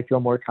we probably feel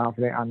more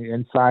confident on the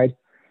inside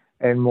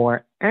and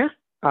more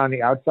on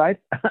the outside.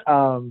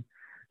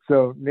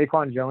 So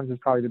Naquan Jones is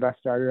probably the best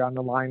starter on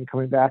the line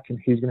coming back, and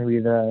he's going to be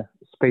the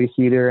space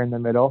eater in the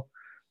middle.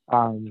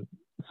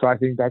 So I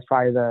think that's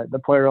probably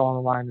the player on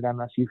the line that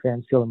MSU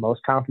fans feel the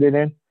most confident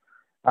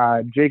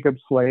in. Jacob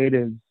Slade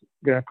is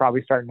going to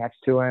probably start next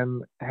to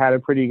him. Had a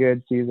pretty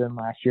good season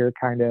last year,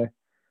 kind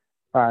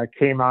of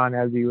came on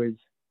as he was,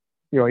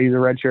 he's a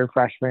redshirt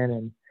freshman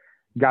and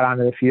got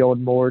onto the field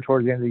more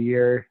towards the end of the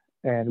year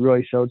and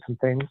really showed some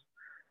things.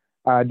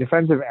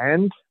 Defensive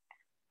end,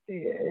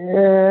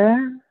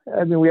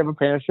 I mean, we have a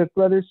Panaship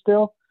brother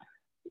still.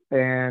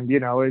 And,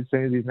 as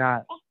soon as he's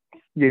not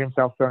getting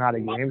himself thrown out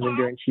of games and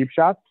doing cheap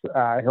shots,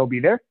 he'll be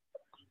there.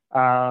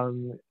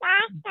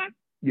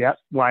 Yep,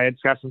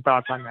 Wyatt's got some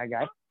thoughts on that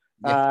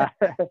guy.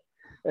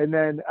 And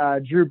then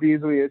Drew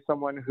Beasley is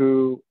someone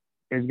who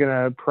is going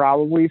to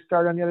probably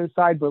start on the other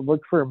side, but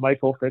look for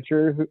Michael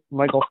Fletcher,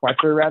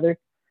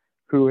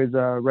 who is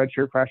a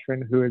redshirt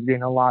freshman who is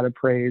getting a lot of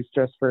praise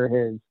just for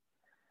his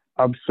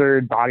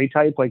absurd body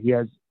type. Like, he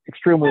has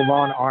extremely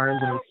long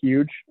arms and is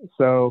huge.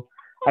 So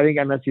I think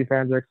MSU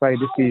fans are excited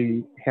to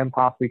see him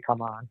possibly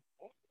come on.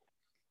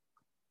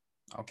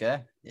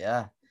 Okay,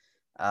 yeah.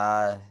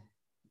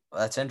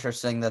 That's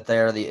interesting that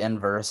they're the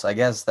inverse. I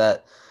guess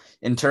that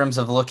in terms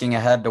of looking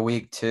ahead to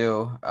week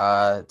 2,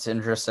 it's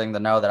interesting to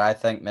know that I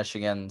think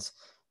Michigan's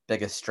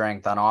biggest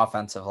strength on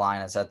offensive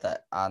line is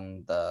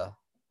on the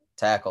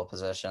tackle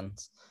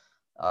positions,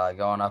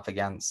 going up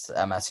against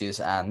MSU's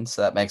end.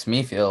 So that makes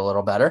me feel a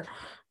little better.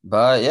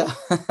 But yeah.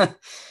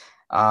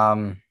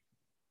 All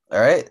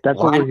right. That's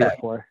what we're here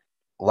for.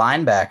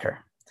 Linebacker.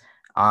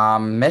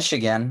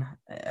 Michigan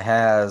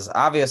has,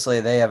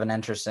 obviously they have an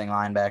interesting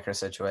linebacker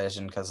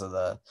situation because of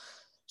the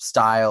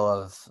style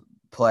of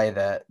play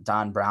that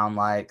Don Brown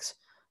likes.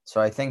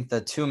 So I think the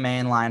 2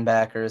 main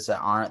linebackers that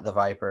aren't the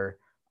Viper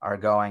are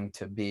going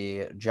to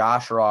be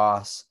Josh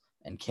Ross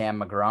and Cam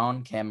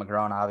McGrone. Cam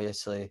McGrone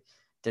obviously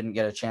didn't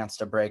get a chance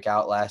to break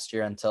out last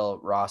year until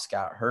Ross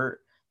got hurt,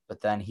 but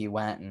then he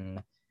went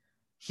and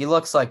he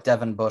looks like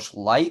Devin Bush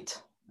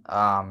light.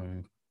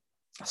 So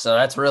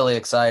that's really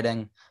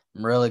exciting.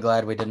 I'm really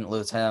glad we didn't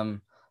lose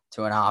him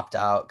to an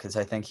opt-out because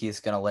I think he's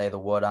going to lay the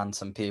wood on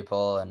some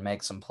people and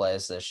make some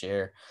plays this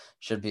year.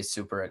 Should be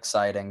super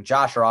exciting.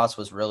 Josh Ross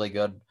was really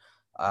good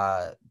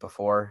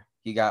before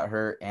he got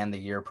hurt, and the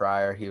year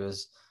prior he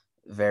was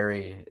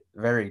very,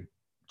 very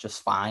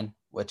just fine,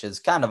 which is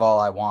kind of all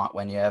I want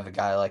when you have a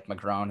guy like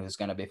McGrone who's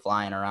going to be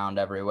flying around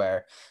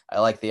everywhere. I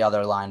like the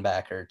other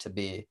linebacker to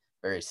be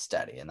very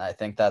steady, and I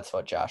think that's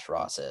what Josh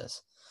Ross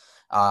is.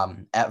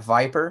 At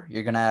Viper,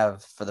 you're going to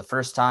have, for the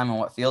first time in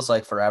what feels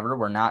like forever,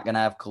 we're not going to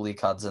have Khalil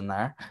Hudson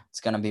there.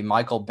 It's going to be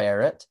Michael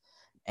Barrett.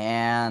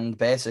 And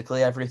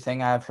basically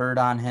everything I've heard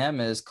on him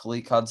is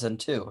Khalil Hudson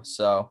too.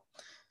 So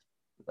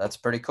that's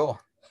pretty cool.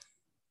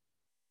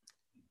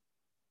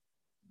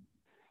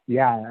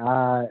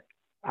 Yeah,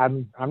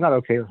 I'm not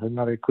okay with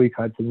another Khalil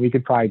Hudson. We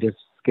could probably just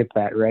skip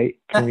that, right?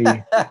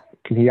 Can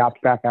he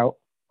opt back out?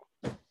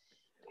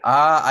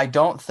 I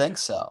don't think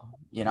so.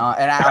 And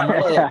I'm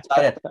really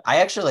excited. I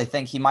actually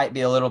think he might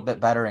be a little bit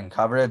better in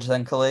coverage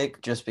than Khalil,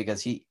 just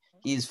because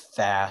he's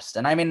fast.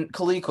 And I mean,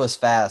 Khalil was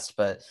fast,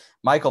 but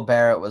Michael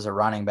Barrett was a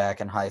running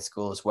back in high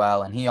school as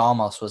well, and he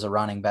almost was a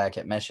running back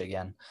at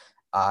Michigan.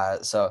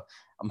 So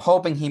I'm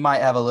hoping he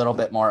might have a little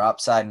bit more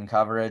upside in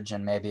coverage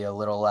and maybe a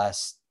little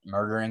less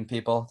murdering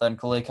people than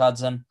Khalil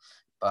Hudson,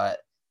 but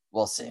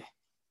we'll see.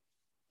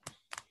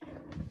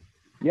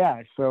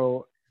 Yeah,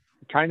 so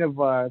kind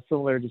of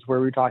similar, just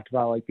where we talked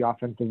about like the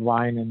offensive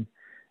line and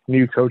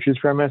new coaches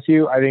for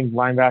MSU. I think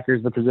linebacker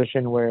is the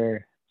position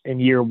where in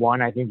year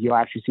one, I think you'll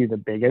actually see the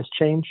biggest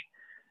change,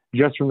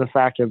 just from the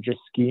fact of just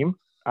scheme.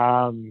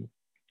 The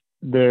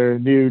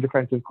new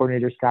defensive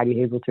coordinator,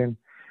 Scotty Hazleton,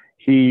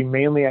 he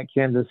mainly at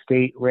Kansas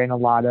State ran a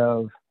lot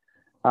of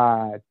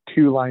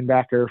 2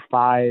 linebacker,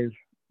 5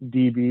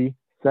 DB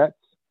sets.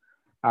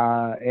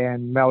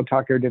 And Mel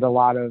Tucker did a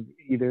lot of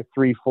either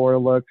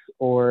 3-4 looks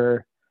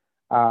or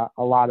a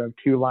lot of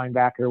 2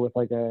 linebacker with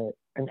like an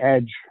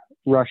edge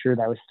rusher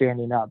that was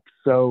standing up.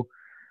 So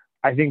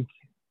I think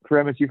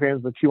for MSU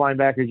fans, the 2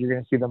 linebackers you're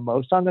going to see the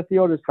most on the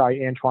field is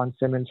probably Antoine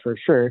Simmons for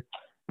sure.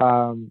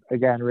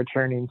 Again,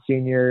 returning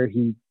senior,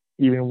 he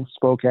even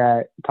spoke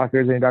at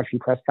Tucker's introductory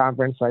press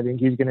conference. So I think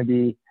he's going to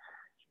be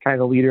kind of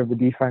the leader of the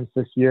defense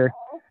this year.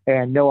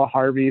 And Noah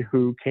Harvey,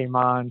 who came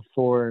on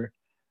for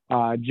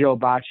Joe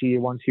Bacci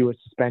once he was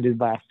suspended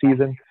last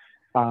season.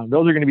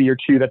 Those are going to be your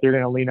 2 that they're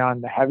going to lean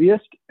on the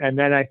heaviest. And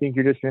then I think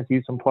you're just going to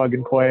see some plug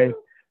and play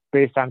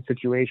based on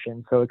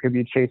situation. So it could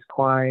be Chase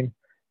Klein,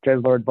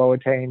 Jedlord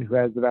Boateng, who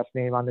has the best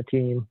name on the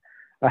team,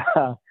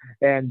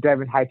 and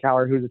Devin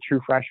Hightower, who's a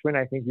true freshman.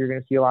 I think you're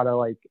going to see a lot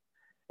of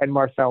and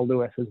Marcel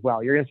Lewis as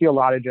well. You're going to see a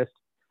lot of just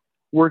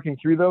working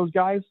through those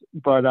guys,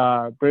 but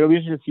it'll be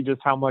interesting to see just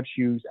how much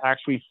you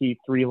actually see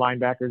 3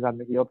 linebackers on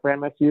the field for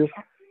MSU.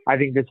 I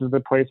think this is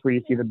the place where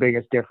you see the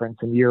biggest difference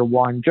in year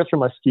one, just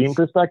from a scheme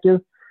perspective.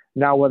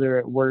 Now, whether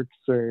it works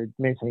or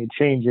makes any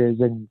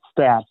changes in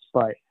stats,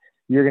 but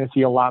you're going to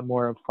see a lot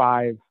more of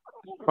 5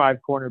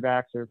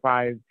 cornerbacks or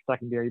 5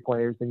 secondary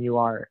players than you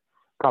are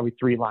probably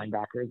 3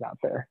 linebackers out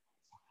there.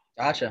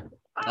 Gotcha.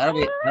 That'll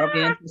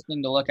be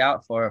interesting to look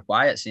out for.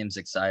 Wyatt seems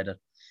excited.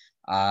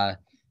 He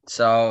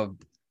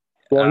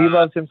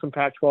loves him some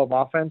Pac-12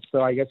 offense,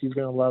 so I guess he's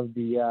going to love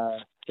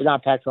the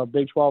not Pac-12,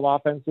 Big 12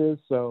 offenses.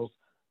 So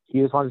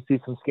he just wants to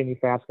see some skinny,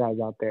 fast guys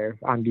out there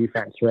on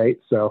defense, right?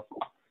 So,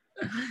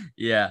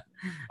 yeah,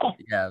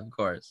 of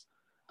course.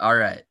 All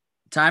right,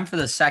 time for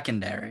the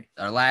secondary,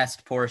 our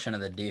last portion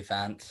of the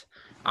defense.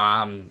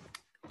 To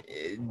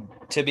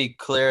be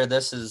clear,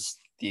 this is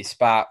the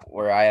spot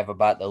where I have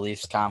about the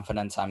least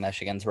confidence on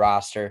Michigan's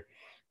roster,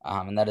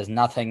 and that is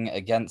nothing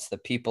against the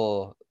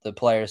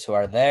players who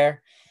are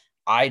there.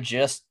 I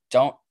just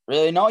don't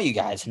really know you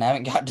guys and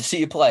haven't got to see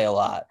you play a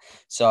lot.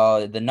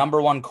 So the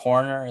number 1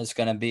 corner is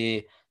going to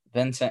be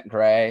Vincent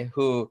Gray,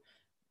 who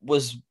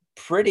was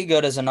pretty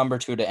good as a number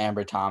 2 to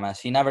Amber Thomas.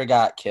 He never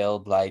got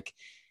killed. Like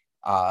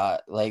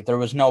there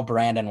was no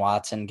Brandon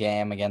Watson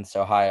game against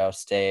Ohio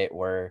State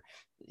where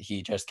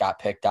he just got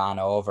picked on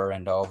over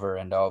and over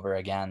and over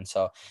again.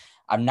 So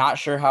I'm not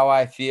sure how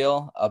I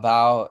feel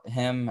about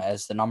him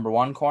as the number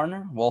 1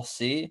 corner. We'll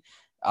see.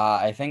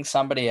 I think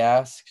somebody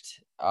asked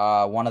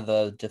one of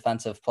the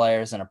defensive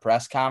players in a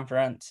press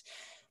conference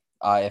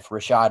if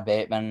Rashad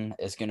Bateman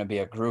is going to be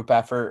a group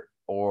effort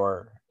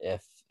or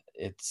if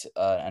it's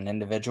an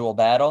individual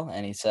battle.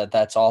 And he said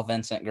that's all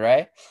Vincent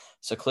Gray.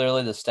 So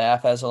clearly the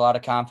staff has a lot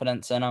of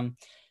confidence in him.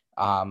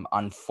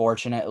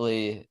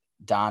 Unfortunately,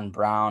 Don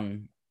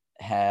Brown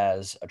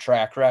has a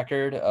track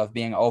record of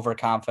being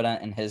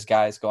overconfident in his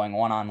guys going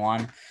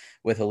one-on-one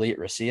with elite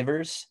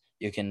receivers.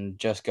 You can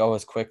just go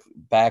as quick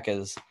back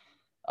as,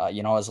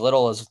 as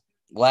little as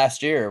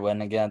last year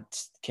when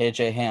against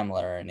KJ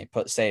Hamler and he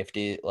put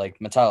safety like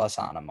Metellus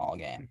on him all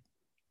game.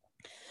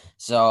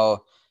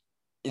 So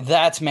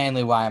that's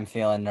mainly why I'm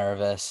feeling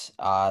nervous.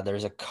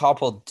 There's a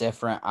couple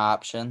different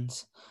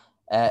options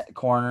at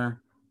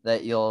corner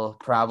that you'll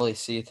probably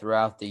see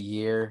throughout the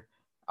year.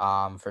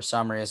 For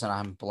some reason,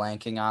 I'm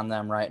blanking on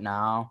them right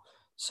now.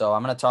 So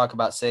I'm going to talk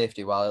about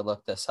safety while I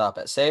look this up.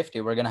 At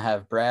safety, we're going to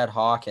have Brad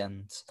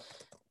Hawkins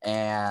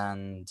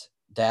and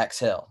Dax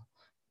Hill.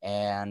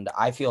 And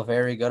I feel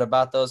very good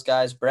about those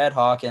guys. Brad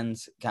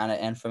Hawkins, kind of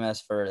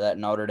infamous for that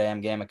Notre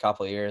Dame game a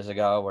couple of years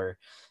ago where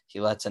he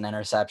lets an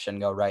interception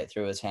go right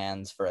through his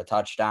hands for a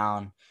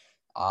touchdown.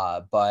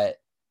 But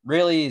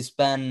really he's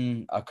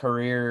been a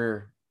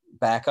career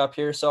backup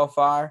here so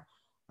far,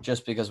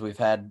 just because we've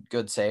had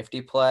good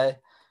safety play.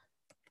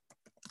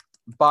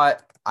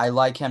 But I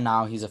like him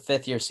now. He's a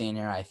fifth-year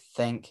senior, I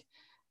think.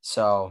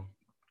 So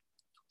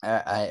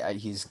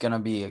he's going to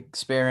be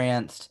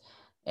experienced,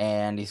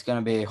 and he's going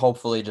to be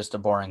hopefully just a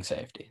boring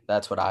safety.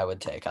 That's what I would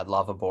take. I'd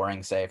love a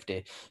boring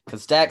safety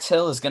because Dax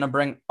Hill is going to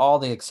bring all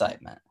the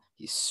excitement.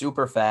 He's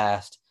super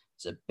fast.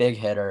 He's a big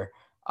hitter.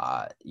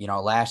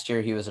 Last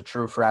year he was a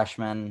true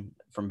freshman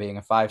from being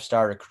a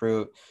five-star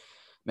recruit.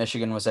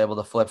 Michigan was able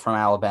to flip from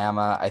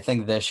Alabama. I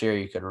think this year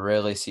you could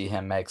really see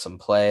him make some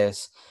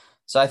plays.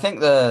 So I think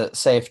the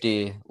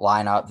safety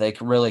lineup, they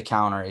can really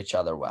counter each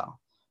other well.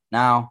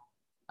 Now,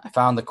 I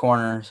found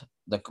the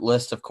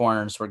list of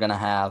corners we're going to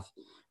have.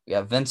 We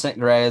have Vincent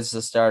Gray as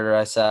the starter,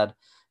 I said.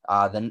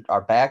 Then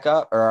our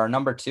backup, or our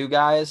number two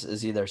guys,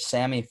 is either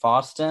Sammy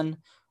Faustin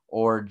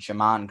or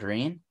Jamon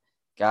Green,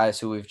 guys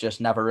who we've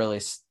just never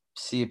really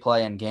see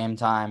play in game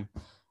time.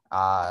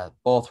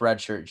 Both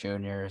redshirt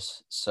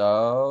juniors.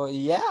 So,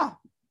 yeah,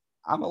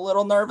 I'm a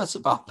little nervous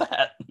about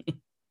that.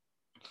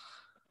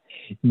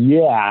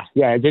 Yeah,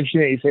 it's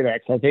interesting that you say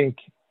that because I think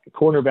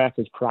cornerback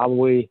is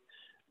probably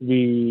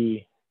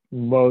the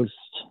most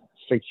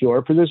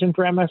secure position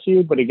for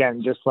MSU. But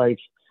again, just like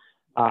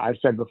I've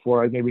said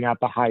before, maybe not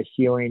the high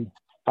ceiling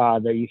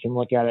that you can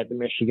look at the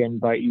Michigan,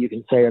 but you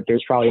can say that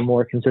there's probably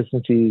more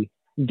consistency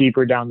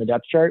deeper down the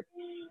depth chart,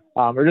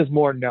 or just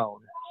more known.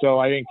 So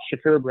I think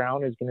Shakur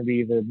Brown is going to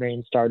be the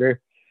main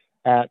starter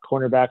at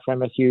cornerback for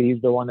MSU.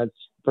 He's the one that's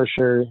for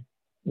sure,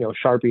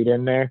 sharpied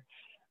in there.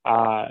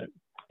 And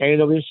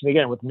it'll be interesting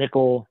again with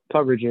nickel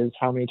coverages,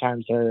 how many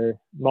times there are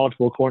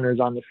multiple corners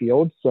on the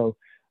field. So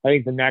I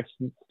think the next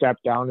step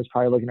down is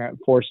probably looking at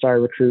four-star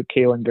recruit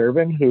Kalen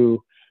Durbin,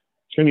 who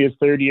it's going to be his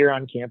third year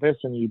on campus,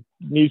 and he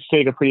needs to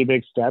take a pretty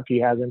big step. He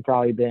hasn't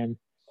probably been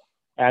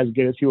as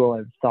good as people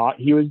have thought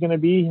he was going to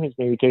be. He's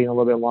maybe taking a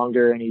little bit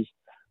longer, and he's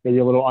maybe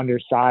a little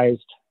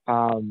undersized,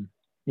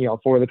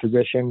 for the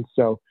position.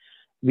 So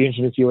it'll be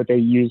interesting to see what they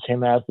use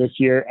him as this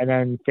year. And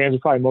then fans are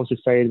probably most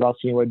excited about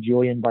seeing what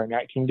Julian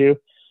Barnett can do,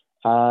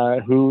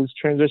 who's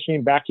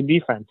transitioning back to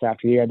defense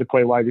after he had to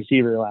play wide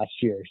receiver last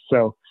year.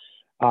 So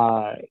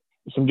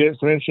some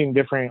interesting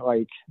different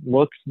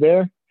looks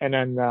there, and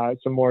then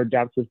some more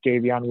depth with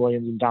Davion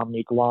Williams and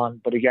Dominique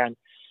Long. But again,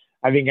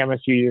 I think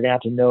MSU, you're gonna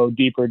have to know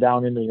deeper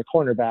down into your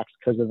cornerbacks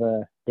because of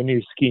the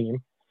new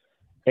scheme.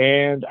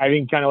 And I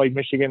think kind of like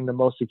Michigan, the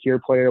most secure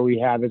player we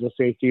have is a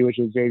safety, which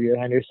is Xavier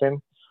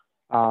Henderson.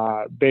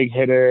 Big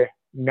hitter,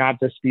 not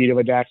the speed of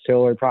a Dax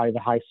Hill or probably the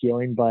high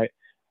ceiling, but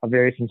a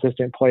very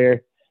consistent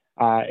player.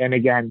 And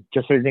again,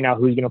 just figuring out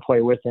who's going to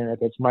play with him,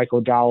 if it's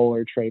Michael Dowell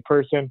or Trey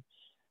Person.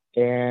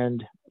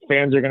 And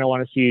fans are going to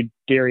want to see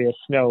Darius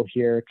Snow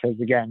here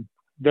because, again,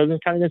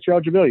 doesn't kind of get your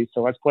eligibility.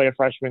 So let's play a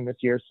freshman this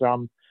year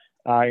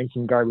in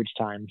some garbage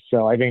time.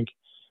 So I think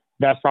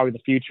that's probably the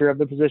future of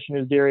the position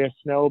is Darius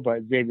Snow,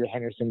 but Xavier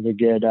Henderson's a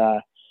good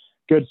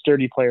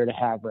sturdy player to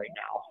have right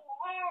now.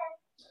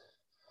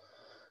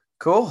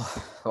 Cool.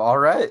 All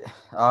right.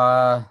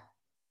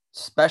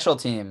 Special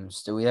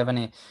teams. Do we have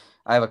any?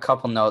 I have a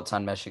couple notes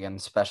on Michigan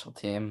special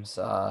teams.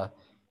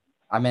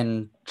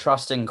 I'm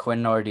trusting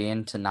Quinn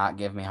Nordine to not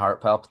give me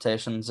heart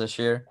palpitations this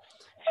year.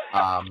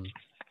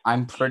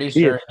 I'm pretty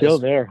sure he's still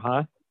there,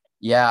 huh?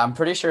 Yeah, I'm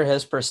pretty sure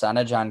his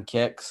percentage on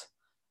kicks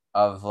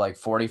of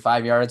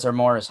 45 yards or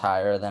more is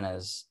higher than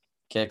his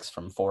kicks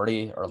from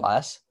 40 or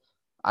less.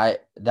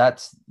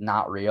 That's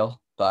not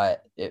real,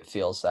 but it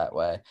feels that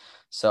way.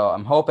 So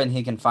I'm hoping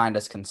he can find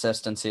his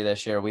consistency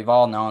this year. We've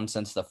all known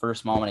since the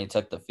first moment he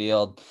took the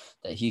field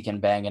that he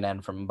can bang it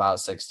in from about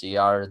 60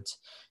 yards.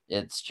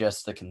 It's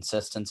just the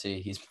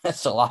consistency. He's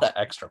missed a lot of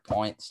extra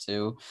points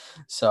too.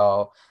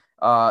 So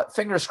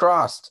fingers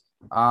crossed.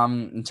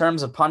 In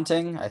terms of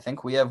punting, I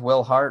think we have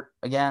Will Hart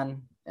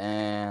again,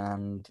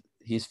 and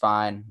he's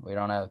fine.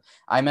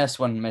 I miss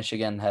when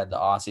Michigan had the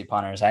Aussie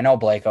punters. I know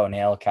Blake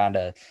O'Neill kind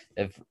of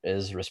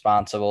is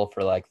responsible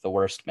for the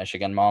worst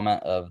Michigan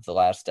moment of the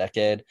last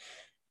decade.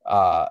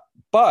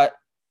 But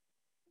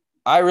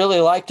I really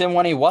liked him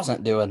when he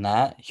wasn't doing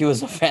that. He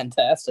was a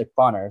fantastic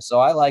punter. So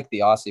I like the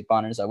Aussie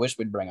punters. I wish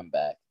we'd bring him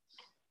back.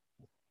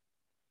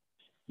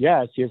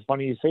 Yeah, it's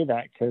funny you say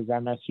that because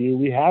MSU,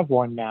 we have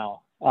one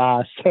now.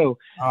 MSU,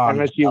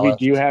 we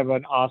do have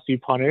an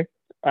Aussie punter.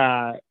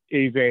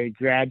 He's a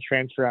grad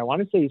transfer. I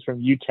want to say he's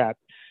from UTEP.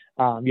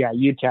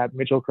 UTEP,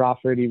 Mitchell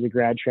Crawford. He's a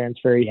grad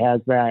transfer. He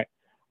has that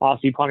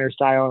Aussie punter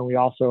style, and we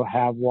also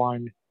have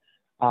one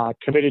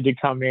committed to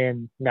come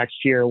in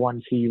next year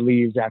once he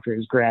leaves after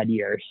his grad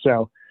year.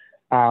 So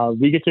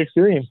we get to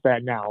experience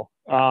that now.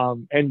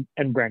 And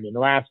Brendan, the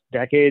last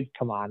decade,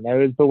 come on, that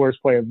was the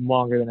worst play of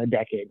longer than a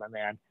decade, my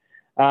man.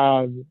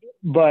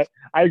 But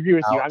I agree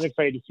with you. I'm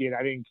excited to see it.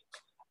 I think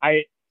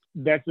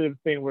that's the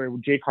thing where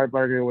Jake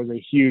Hartbarger was a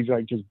huge,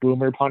 just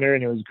boomer punter,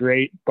 and it was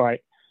great, but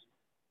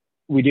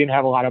we didn't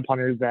have a lot of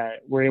punters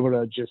that were able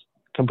to just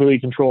completely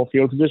control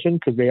field position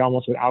because they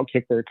almost would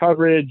outkick their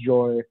coverage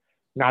or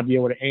not be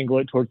able to angle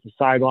it towards the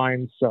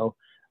sidelines. So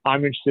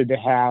I'm interested to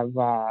have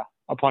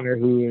a a punter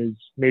who is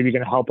maybe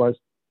going to help us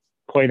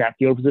play that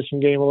field position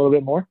game a little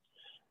bit more.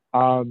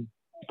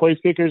 Place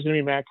kicker is going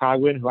to be Matt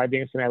Coughlin, who I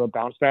think is going to have a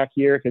bounce back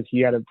year because he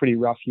had a pretty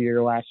rough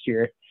year last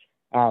year.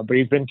 But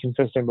he's been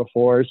consistent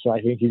before, so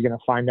I think he's going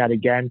to find that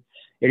again.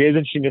 It is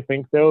interesting to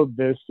think, though,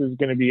 this is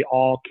going to be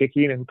all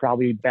kicking and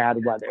probably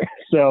bad weather.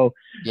 So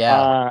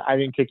I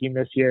think kicking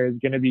this year is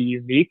going to be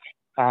unique,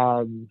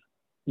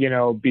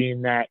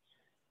 being that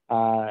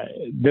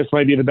this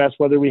might be the best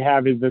weather we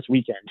have is this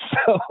weekend.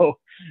 So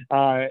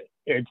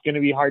it's going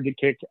to be hard to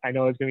kick. I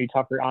know it's going to be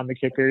tougher on the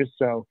kickers,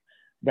 so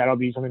that'll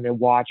be something to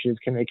watch is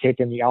can they kick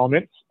in the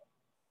elements.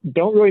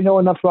 Don't really know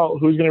enough about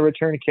who's going to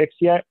return kicks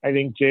yet. I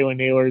think Jalen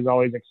Naylor is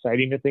always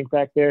exciting to think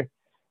back there.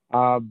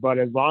 But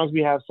as long as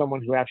we have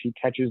someone who actually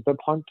catches the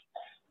punt,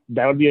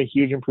 that would be a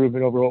huge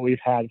improvement over what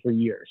we've had for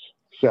years.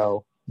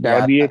 So that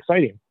would be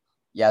exciting.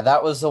 Yeah,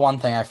 that was the one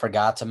thing I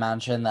forgot to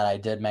mention that I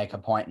did make a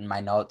point in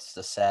my notes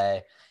to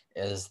say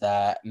is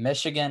that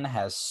Michigan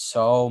has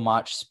so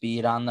much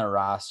speed on their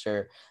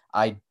roster.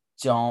 I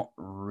don't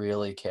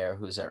really care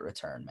who's at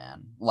return,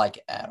 man, like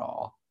at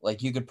all.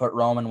 Like you could put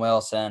Roman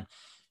Wilson,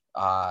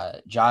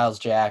 Giles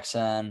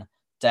Jackson,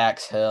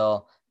 Dax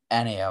Hill,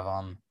 any of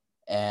them.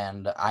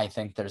 And I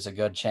think there's a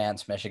good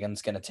chance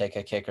Michigan's going to take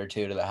a kick or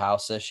two to the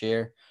house this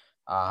year.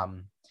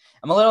 I'm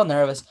a little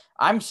nervous.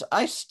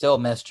 I still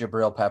miss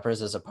Jabril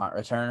Peppers as a punt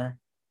returner.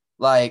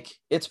 Like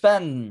it's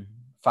been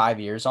 5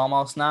 years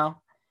almost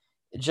now.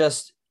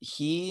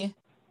 He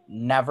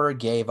never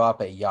gave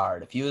up a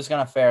yard. If he was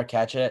going to fair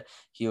catch it,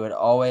 he would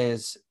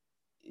always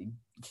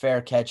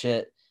fair catch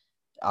it,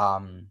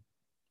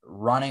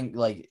 running,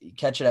 like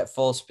catch it at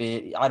full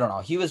speed. I don't know.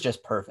 He was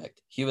just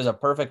perfect. He was a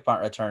perfect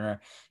punt returner,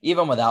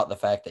 even without the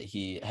fact that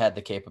he had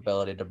the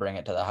capability to bring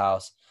it to the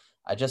house.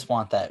 I just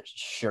want that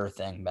sure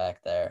thing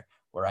back there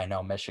where I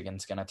know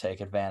Michigan's going to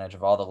take advantage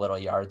of all the little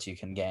yards you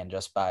can gain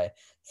just by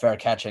fair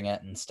catching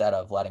it instead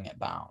of letting it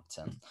bounce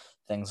and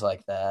things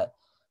like that.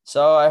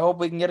 So I hope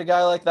we can get a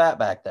guy like that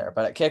back there.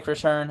 But at kick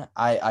return,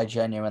 I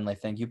genuinely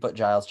think you put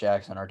Giles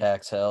Jackson or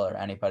Dax Hill or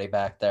anybody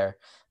back there,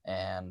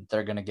 and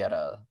they're gonna get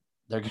a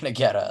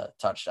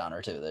touchdown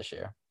or two this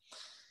year.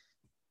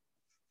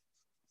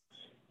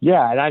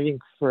 Yeah, and I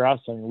think for us,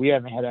 I mean, we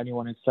haven't had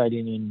anyone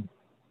exciting in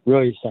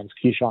really since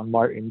Keyshawn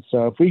Martin.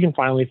 So if we can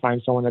finally find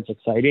someone that's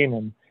exciting,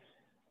 and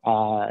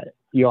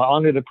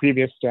under the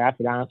previous staff,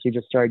 it honestly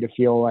just started to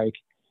feel like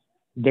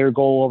their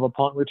goal of a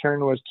punt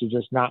return was to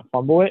just not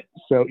fumble it.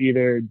 So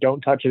either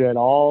don't touch it at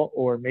all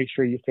or make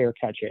sure you fair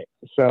catch it.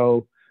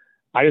 So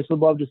I just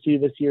would love to see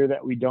this year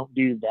that we don't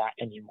do that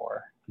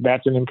anymore.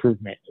 That's an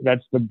improvement.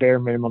 That's the bare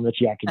minimum that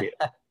you have to do.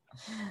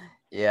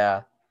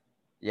 Yeah.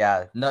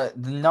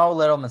 No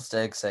little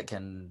mistakes that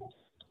can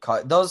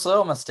those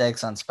little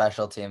mistakes on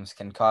special teams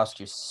can cost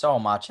you so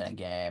much in a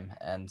game.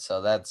 And so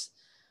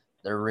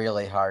they're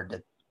really hard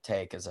to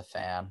take as a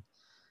fan.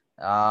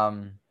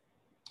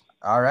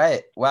 All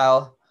right.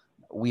 Well,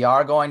 we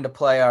are going to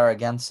play our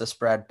against the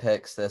spread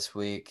picks this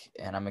week,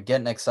 and I'm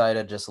getting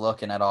excited just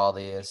looking at all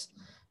these.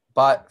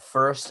 But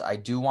first, I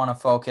do want to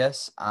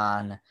focus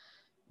on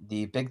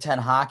the Big Ten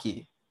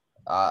hockey.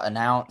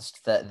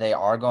 Announced that they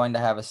are going to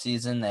have a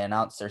season. They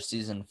announced their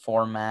season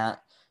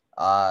format.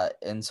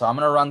 And so I'm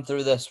going to run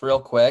through this real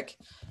quick.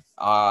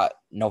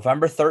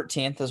 November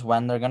 13th is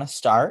when they're going to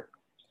start.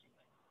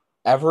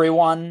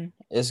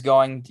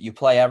 You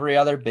play every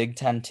other Big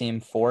Ten team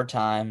 4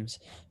 times.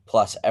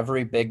 Plus,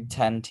 every Big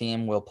Ten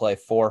team will play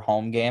 4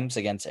 home games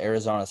against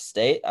Arizona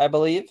State, I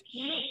believe,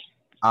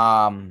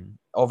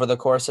 over the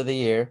course of the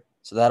year.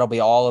 So that'll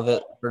be all of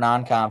it for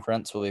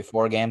non-conference. Will be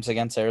 4 games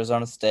against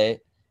Arizona State.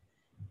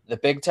 The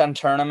Big Ten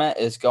tournament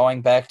is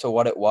going back to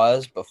what it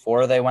was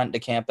before they went to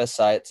campus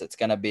sites. It's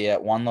going to be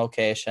at one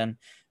location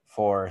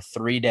for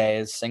 3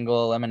 days,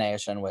 single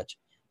elimination, which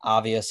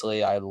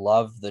obviously I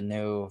love the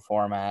new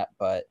format,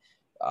 but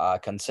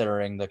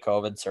considering the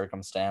COVID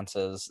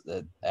circumstances,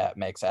 that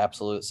makes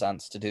absolute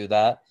sense to do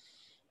that.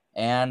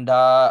 And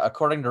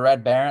according to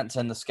Red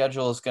Barrington, the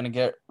schedule is going to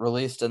get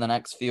released in the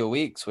next few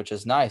weeks, which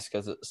is nice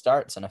because it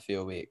starts in a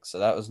few weeks. So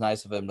that was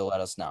nice of him to let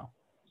us know.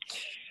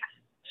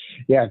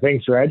 Yeah,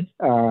 thanks, Red.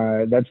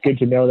 That's good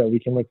to know that we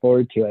can look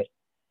forward to it.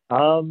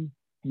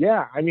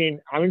 Yeah, I mean,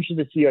 I'm interested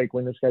to see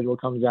when the schedule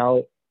comes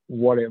out,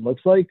 what it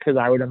looks like, because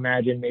I would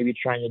imagine maybe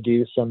trying to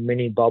do some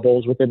mini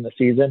bubbles within the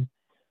season.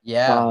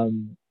 Yeah.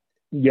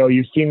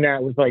 You've seen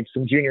that with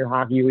some junior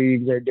hockey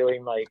leagues. They're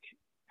doing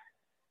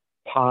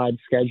pod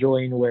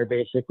scheduling where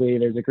basically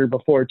there's a group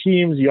of 4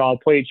 teams. You all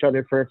play each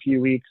other for a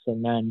few weeks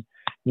and then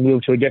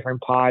move to a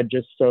different pod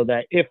just so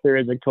that if there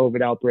is a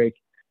COVID outbreak,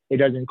 it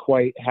doesn't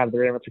quite have the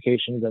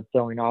ramifications of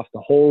throwing off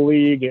the whole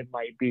league. It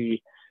might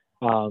be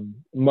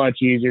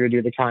much easier to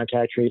do the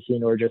contact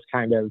tracing or just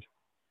kind of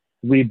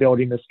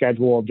rebuilding the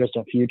schedule of just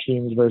a few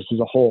teams versus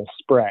a whole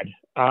spread.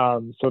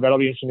 So that'll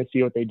be interesting to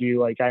see what they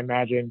do. I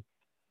imagine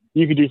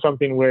you could do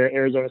something where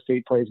Arizona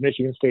State plays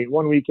Michigan State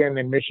one weekend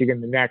and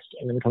Michigan the next,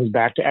 and then comes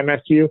back to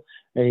MSU,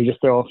 and you just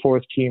throw a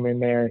 4th team in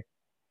there,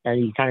 and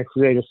you kind of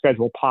create a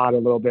schedule pod a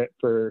little bit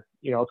for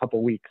a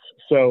couple weeks.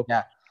 So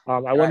yeah.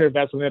 I wonder if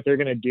that's something that they're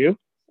going to do.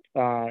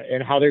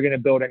 and how they're going to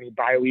build any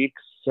bye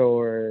weeks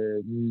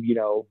or,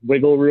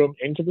 wiggle room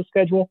into the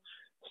schedule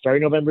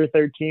starting November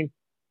 13th,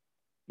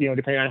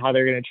 depending on how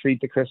they're going to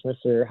treat the Christmas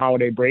or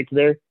holiday break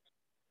there,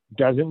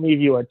 doesn't leave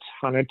you a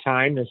ton of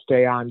time to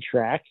stay on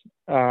track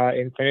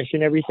in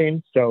finishing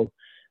everything. So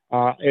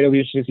it'll be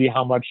interesting to see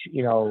how much,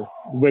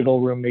 wiggle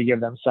room they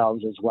give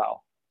themselves as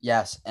well.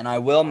 Yes, and I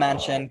will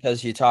mention,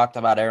 because you talked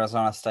about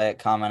Arizona State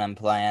coming and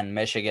playing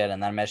Michigan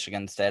and then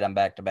Michigan State on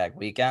back-to-back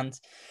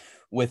weekends.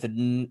 With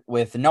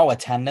no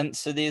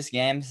attendance to these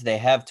games, they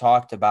have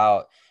talked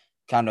about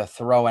kind of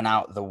throwing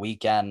out the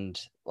weekend,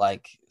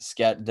 like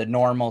the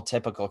normal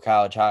typical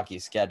college hockey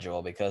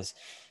schedule, because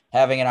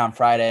having it on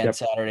Friday and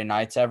Saturday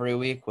nights every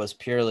week was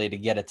purely to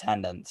get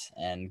attendance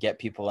and get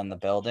people in the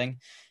building.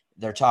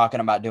 They're talking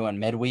about doing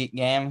midweek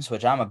games,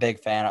 which I'm a big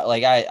fan of.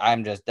 Like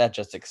that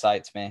just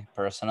excites me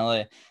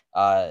personally.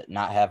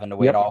 Not having to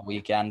wait all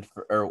weekend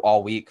or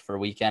all week for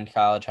weekend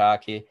college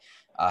hockey,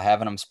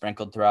 having them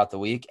sprinkled throughout the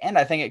week. And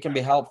I think it can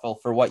be helpful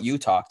for what you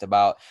talked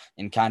about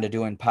in kind of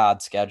doing pod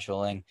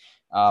scheduling.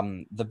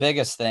 The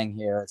biggest thing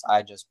here is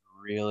I just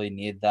really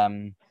need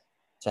them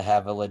to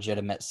have a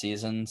legitimate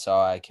season so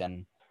I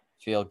can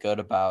feel good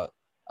about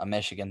a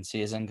Michigan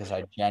season, because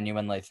I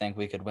genuinely think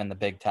we could win the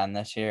Big Ten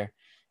this year.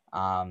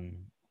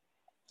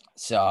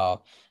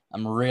 So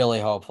I'm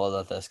really hopeful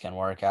that this can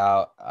work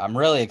out. I'm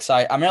really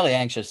excited. I'm really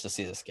anxious to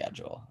see the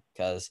schedule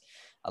because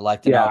I'd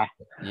like to know.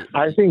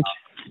 I think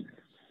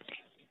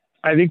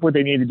what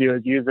they need to do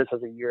is use this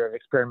as a year of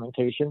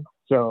experimentation.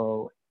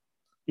 So,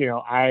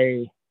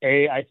 I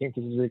think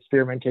this is an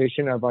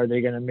experimentation of, are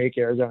they going to make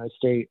Arizona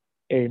State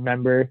a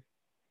member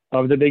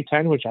of the Big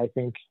Ten, which I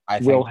think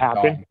will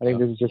happen. I think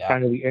this is just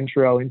kind of the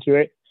intro into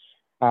it.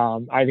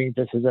 I think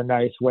this is a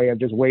nice way of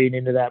just wading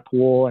into that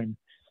pool and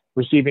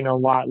receiving a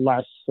lot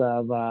less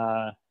of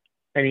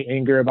any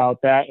anger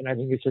about that. And I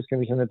think it's just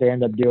going to be something that they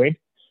end up doing.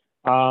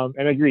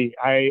 And agree.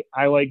 I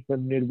like the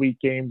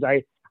midweek games.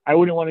 I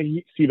wouldn't want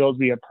to see those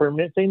be a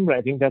permanent thing, but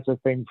I think that's a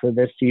thing for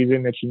this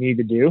season that you need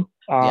to do.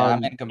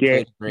 I'm in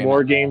complete agreement.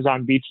 More games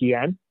on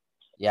BTN.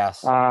 Yes.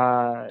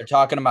 They're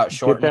talking about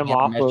shortening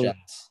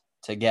intermissions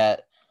to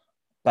get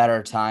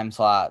better time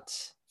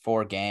slots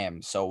for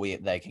games so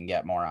they can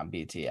get more on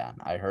BTN.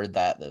 I heard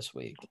that this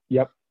week.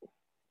 Yep.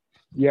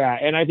 Yeah,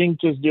 and I think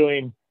just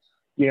doing,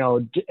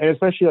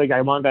 especially like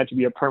I want that to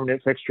be a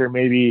permanent fixture.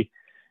 Maybe,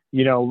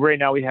 right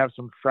now we have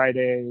some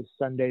Friday,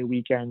 Sunday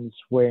weekends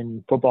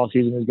when football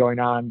season is going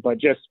on, but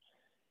just,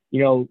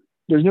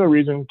 there's no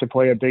reason to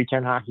play a Big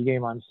Ten hockey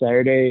game on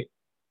Saturday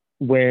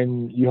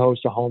when you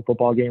host a home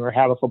football game or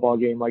have a football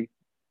game. Like,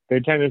 the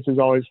attendance is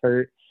always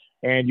hurt,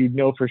 and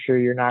for sure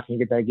you're not going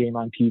to get that game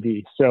on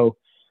TV. So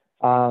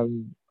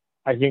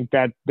I think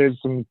that there's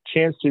some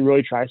chance to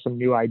really try some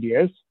new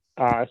ideas,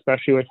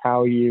 especially with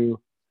how you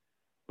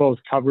both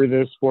cover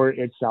the sport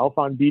itself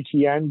on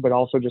BTN, but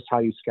also just how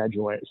you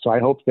schedule it. So I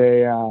hope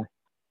they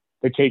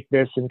take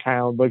this and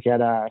kind of look at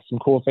some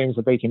cool things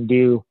that they can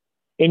do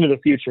into the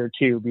future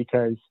too,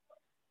 because,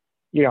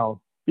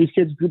 these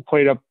kids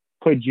played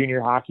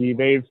junior hockey.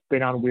 They've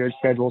been on weird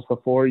schedules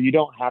before. You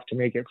don't have to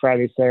make it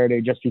Friday,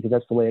 Saturday just because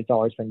that's the way it's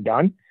always been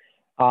done.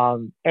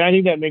 And I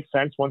think that makes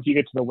sense. Once you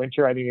get to the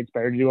winter, I think it's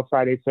better to do a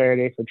Friday,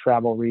 Saturday for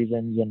travel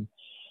reasons and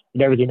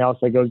everything else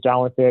that goes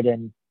down with it.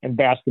 And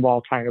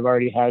basketball kind of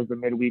already has the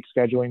midweek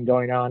scheduling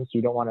going on, so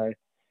you don't want to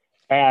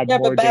add more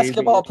days. Yeah, but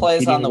basketball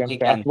plays on the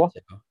weekend too.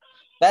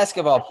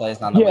 Basketball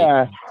plays on the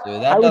weekend too.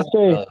 That doesn't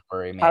really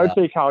worry me. I would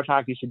say college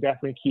hockey should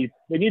definitely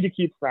they need to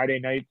keep Friday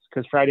nights,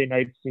 because Friday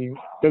nights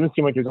doesn't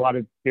seem like there's a lot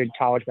of good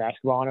college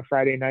basketball on a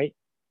Friday night.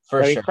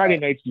 For sure. Friday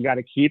nights you got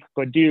to keep,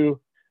 but do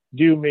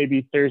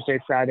maybe Thursday,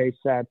 Friday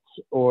sets,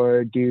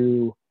 or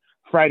do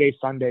Friday,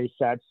 Sunday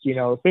sets,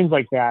 things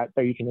like that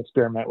you can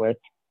experiment with.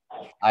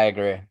 I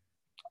agree.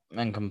 I'm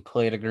in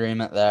complete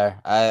agreement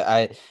there.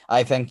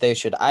 I think they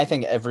should. I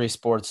think every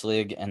sports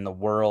league in the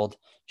world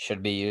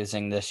should be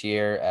using this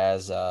year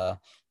as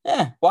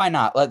why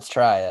not? Let's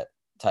try it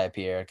type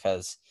year,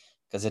 because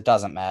it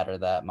doesn't matter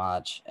that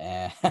much.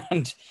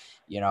 And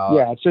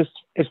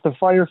it's the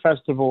Fire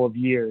Festival of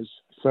years.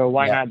 So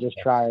why not just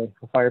try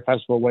the Fire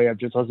Festival way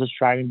of let's just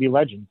try and be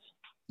legends.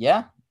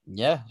 Yeah,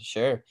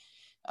 sure.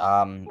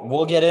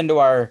 We'll get into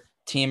our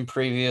team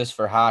previews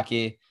for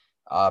hockey.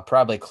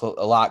 Probably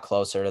a lot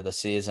closer to the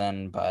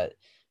season, but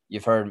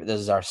you've heard this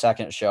is our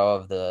second show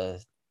of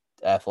the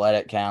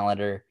athletic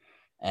calendar,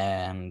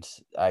 and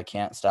I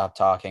can't stop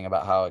talking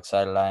about how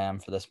excited I am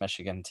for this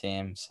Michigan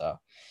team. So,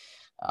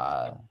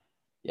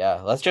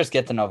 let's just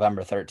get to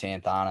November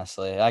 13th.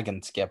 Honestly, I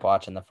can skip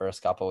watching the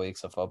first couple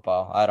weeks of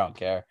football. I don't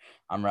care.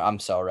 I'm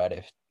so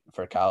ready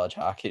for college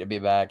hockey to be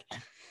back.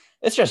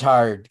 It's just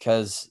hard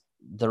because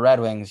the Red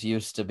Wings I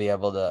used to be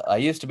able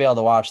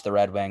to watch the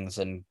Red Wings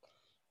and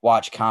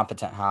watch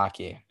competent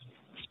hockey,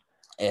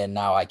 and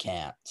now I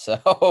can't. So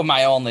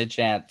my only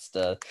chance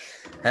to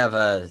have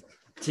a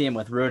team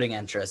with rooting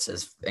interests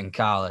is in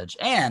college.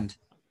 And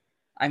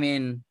I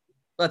mean,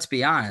 let's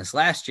be honest,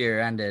 last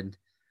year ended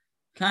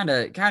kind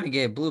of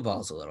gave blue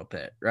balls a little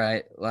bit,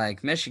 right?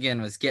 Like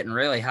Michigan was getting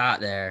really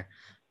hot there,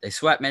 They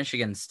swept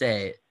Michigan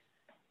State.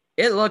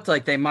 It looked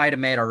like they might have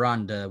made a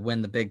run to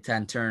win the Big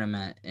Ten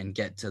tournament and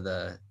get to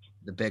the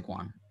big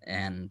one,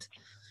 and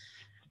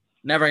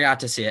never got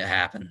to see it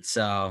happen.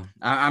 So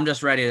I'm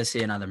just ready to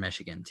see another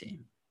Michigan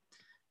team.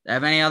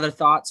 Have any other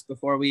thoughts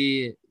before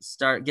we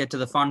get to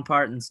the fun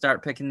part and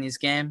start picking these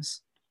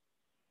games?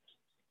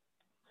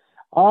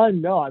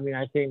 No, I mean,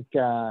 I think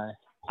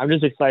I'm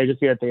just excited to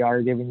see that they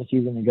are giving the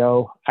season a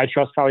go. I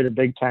trust probably the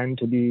Big Ten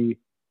to be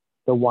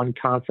the one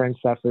conference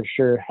that for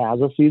sure has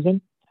a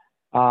season.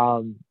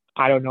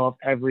 I don't know if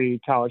every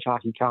college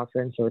hockey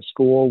conference or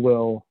school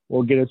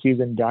will get a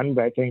season done,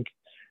 but I think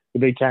the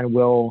Big Ten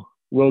will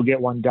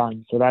get one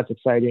done. So that's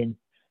exciting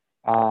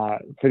for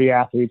the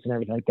athletes and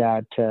everything like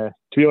that. To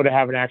be able to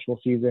have an actual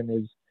season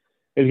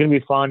is going to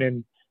be fun.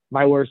 And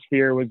my worst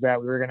fear was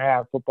that we were going to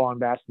have football and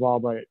basketball,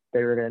 but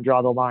they were going to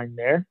draw the line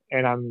there.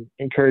 And I'm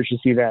encouraged to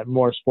see that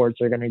more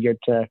sports are going to get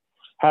to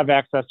have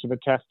access to the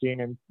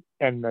testing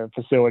and the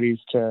facilities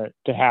to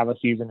have a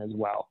season as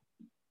well.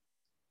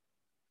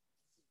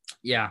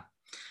 Yeah,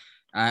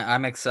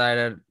 I'm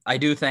excited. I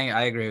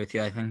agree with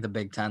you. I think the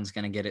Big Ten's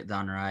going to get it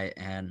done right.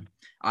 And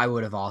I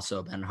would have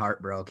also been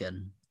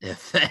heartbroken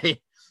if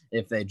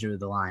they drew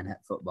the line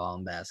at football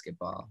and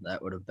basketball.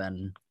 That would have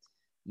been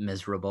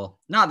miserable.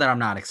 Not that I'm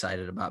not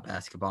excited about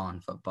basketball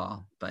and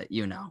football, but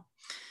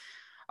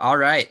All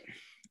right.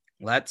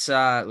 Let's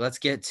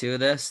get to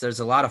this.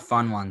 There's a lot of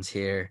fun ones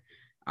here.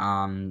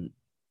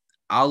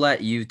 I'll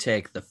let you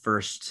take the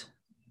first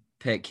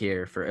pick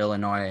here for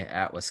Illinois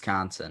at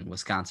Wisconsin.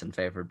 Wisconsin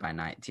favored by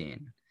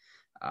 19.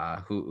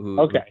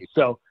 Okay.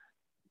 So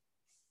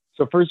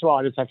first of all,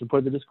 I just have to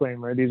put the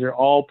disclaimer. These are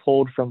all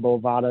pulled from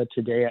Bovada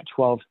today at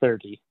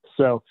 12:30.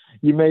 So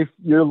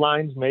your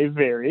lines may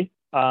vary.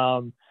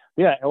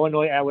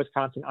 Illinois at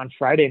Wisconsin on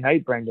Friday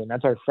night, Brendan.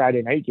 That's our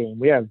Friday night game.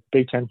 We have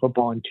Big Ten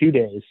football in 2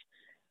 days.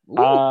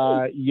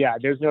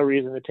 There's no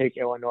reason to take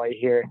Illinois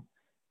here.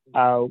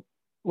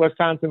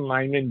 Wisconsin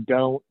linemen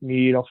don't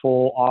need a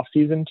full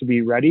offseason to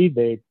be ready.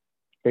 They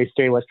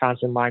stay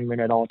Wisconsin linemen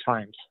at all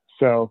times.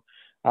 So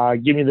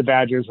give me the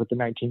Badgers with the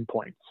 19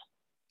 points.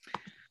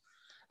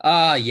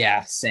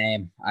 Yeah,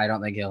 same. I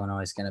don't think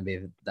Illinois is going to be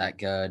that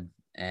good.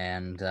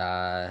 And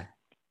I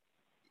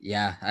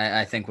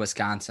think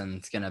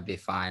Wisconsin's going to be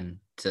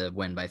fine to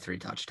win by 3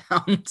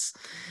 touchdowns.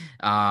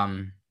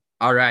 All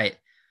right.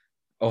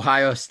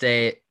 Ohio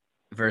State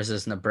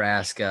versus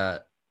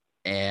Nebraska.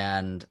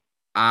 And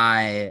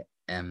I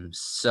am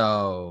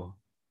so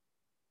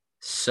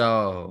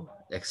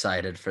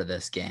excited for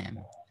this game.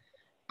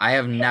 I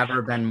have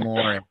never been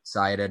more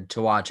excited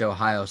to watch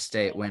Ohio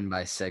State win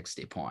by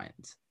 60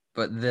 points,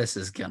 but this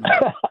is going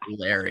to be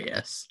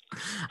hilarious.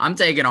 I'm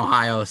taking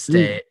Ohio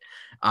State.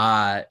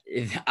 I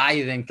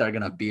think they're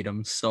going to beat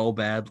them so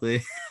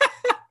badly.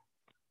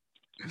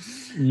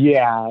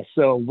 Yeah.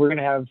 So we're going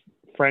to have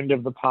friend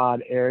of the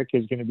pod, Eric,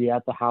 is going to be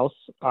at the house.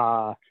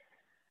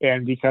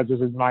 And because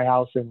this is my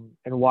house and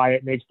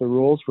Wyatt makes the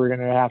rules, we're going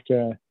to have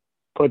to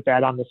put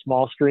that on the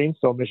small screen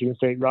so Michigan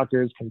State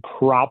Rutgers can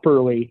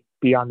properly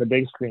be on the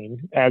big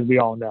screen, as we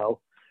all know.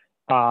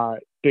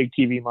 Big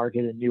TV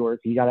market in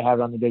Newark, you got to have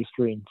it on the big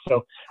screen.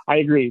 So I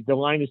agree. The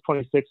line is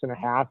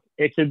 26.5.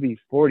 It could be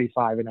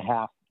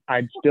 45.5.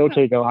 I'd still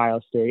take Ohio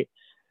State.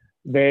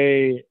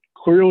 They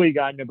clearly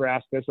got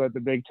Nebraska so that the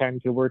Big Ten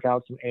could work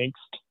out some angst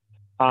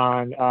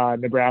on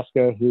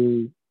Nebraska,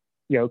 who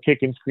kick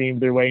and scream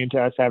their way into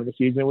us having a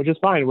season, which is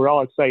fine. We're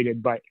all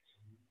excited, but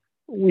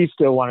we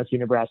still want to see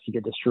Nebraska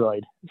get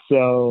destroyed.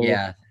 So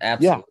yeah,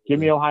 absolutely. Yeah, give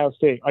me Ohio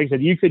State. Like I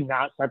said, you could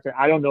not set that.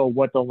 I don't know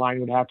what the line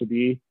would have to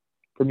be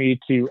for me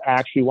to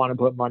actually want to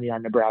put money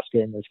on Nebraska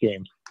in this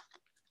game.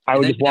 I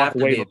would just walk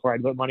away before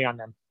I'd put money on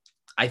them.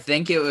 I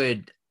think it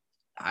would,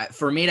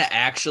 for me to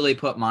actually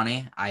put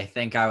money, I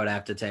think I would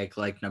have to take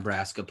like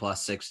Nebraska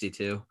plus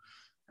 62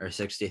 or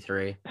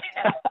 63.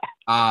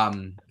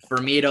 For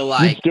me to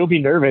You'd still be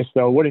nervous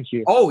though, wouldn't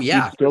you? Oh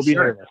yeah, You'd still be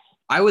nervous.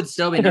 I would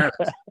still be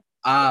nervous.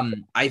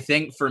 I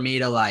think for me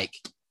to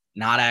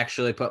not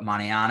actually put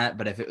money on it,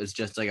 but if it was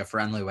just like a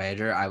friendly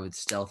wager, I would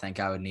still think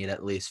I would need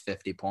at least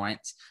 50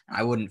 points.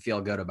 I wouldn't feel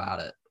good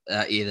about it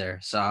either.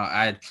 So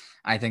I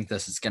think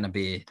this is going to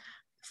be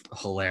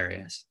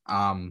hilarious.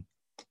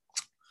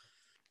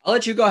 I'll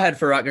let you go ahead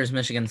for Rutgers,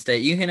 Michigan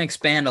State. You can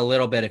expand a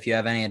little bit if you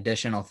have any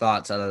additional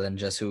thoughts other than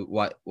just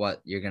what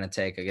you're going to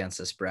take against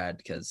the spread,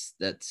 because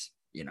that's,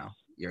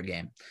 your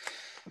game.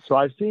 So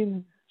I've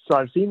seen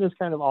this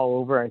kind of all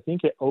over. I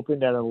think it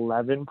opened at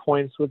 11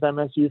 points with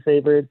MSU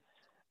favored,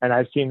 and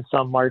I've seen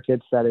some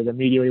markets that it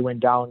immediately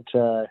went down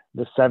to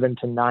the 7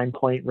 to 9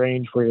 point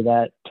range, where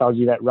that tells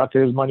you that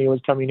Rutgers money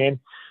was coming in.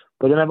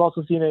 But then I've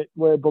also seen it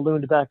where it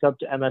ballooned back up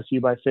to MSU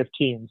by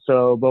 15.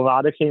 So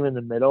Bovada came in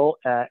the middle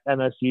at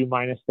MSU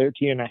minus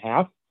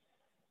 13.5.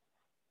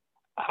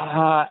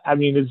 I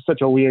mean, it's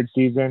such a weird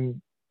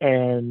season,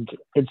 and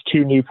it's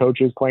 2 new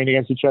coaches playing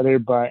against each other,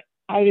 but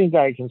I think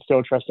I can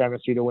still trust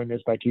MSU to win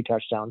this by 2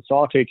 touchdowns. So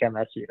I'll take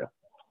MSU.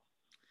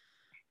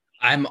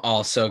 I'm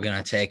also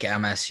gonna take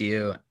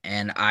MSU,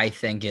 and I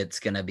think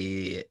it's gonna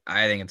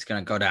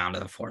go down to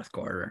the fourth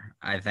quarter.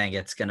 I think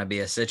it's gonna be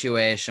a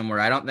situation where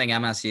I don't think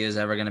MSU is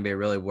ever gonna be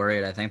really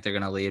worried. I think they're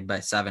gonna lead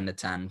by 7 to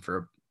 10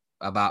 for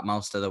about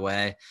most of the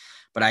way,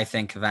 but I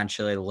think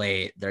eventually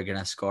late they're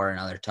gonna score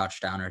another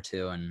touchdown or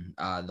two, and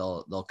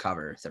they'll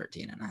cover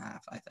 13.5.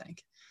 I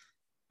think.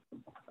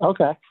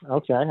 Okay,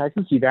 I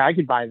can see that. I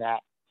could buy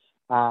that.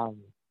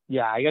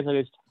 Yeah, I guess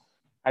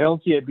I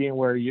don't see it being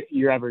where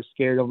you're ever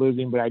scared of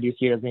losing, but I do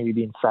see it as maybe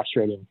being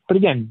frustrating. But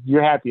again,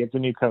 you're happy. It's a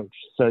new coach,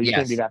 so you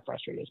shouldn't be that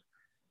frustrated.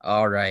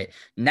 All right.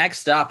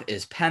 Next up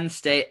is Penn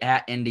State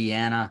at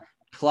Indiana,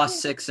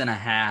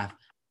 +6.5.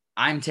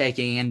 I'm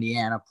taking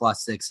Indiana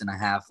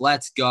 +6.5.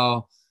 Let's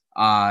go.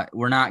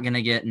 We're not going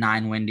to get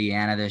 9-win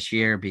Indiana this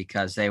year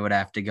because they would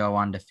have to go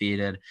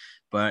undefeated.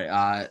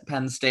 But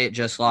Penn State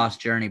just lost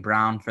Journey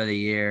Brown for the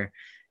year.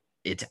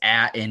 It's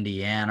at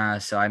Indiana.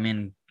 So, I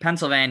mean,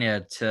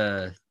 Pennsylvania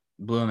to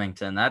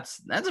Bloomington, that's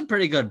a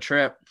pretty good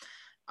trip.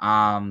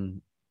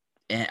 And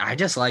I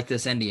just like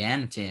this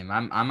Indiana team.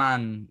 I'm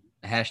on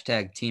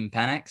hashtag Team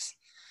Penix.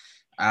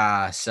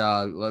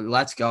 So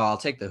let's go. I'll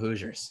take the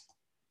Hoosiers.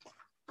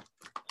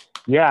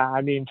 Yeah,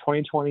 I mean,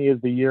 2020 is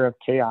the year of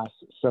chaos.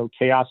 So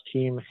chaos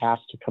team has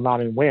to come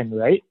out and win,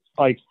 right?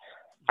 Like,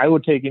 I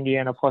would take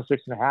Indiana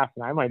 +6.5,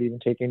 and I might even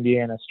take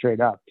Indiana straight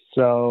up.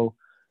 So,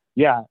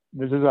 yeah,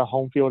 this is a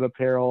Home Field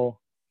Apparel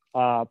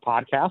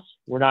podcast.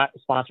 We're not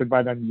sponsored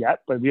by them yet,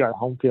 but we are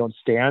Home Field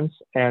stands.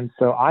 And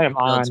so I am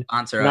on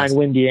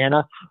 9-win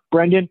Indiana.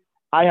 Brendan,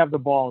 I have the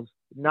balls.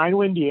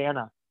 9-win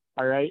Indiana.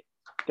 All right.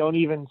 Don't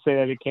even say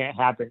that it can't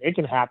happen. It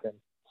can happen.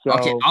 So,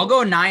 okay, I'll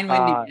go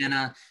 9-win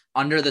Indiana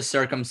under the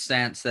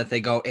circumstance that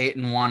they go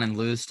 8-1 and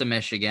lose to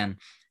Michigan,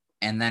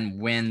 and then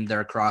win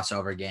their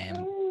crossover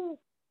game.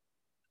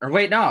 Or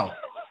wait, no,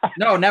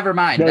 never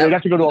mind. No, they'd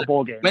have to go to a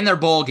bowl game. Win their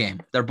bowl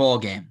game.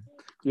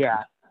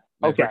 Yeah.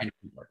 Okay.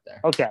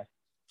 Okay.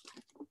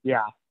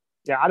 Yeah.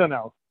 I don't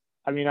know.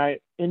 I mean,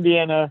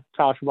 Indiana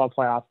college football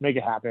playoff, make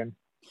it happen.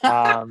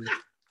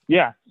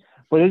 Yeah,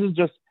 but this is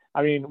just.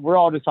 I mean, we're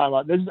all just talking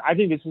about this. I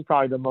think this is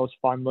probably the most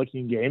fun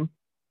looking game,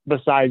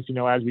 besides,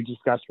 as we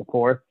discussed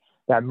before,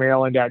 that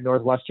Maryland at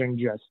Northwestern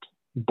just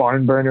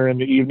barn burner in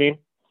the evening.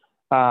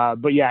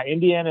 But yeah,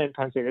 Indiana and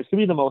Penn State, this could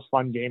be the most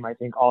fun game, I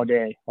think, all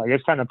day. Like,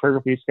 it's kind of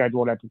perfectly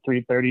scheduled at the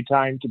 3:30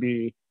 time to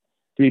be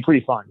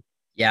pretty fun.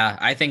 Yeah,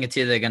 I think it's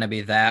either going to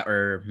be that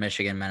or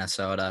Michigan,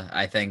 Minnesota.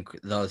 I think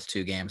those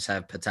two games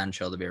have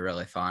potential to be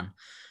really fun.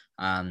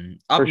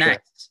 Up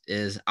next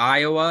is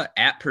Iowa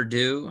at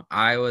Purdue.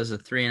 Iowa's a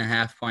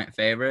 3.5-point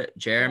favorite.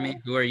 Jeremy,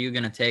 who are you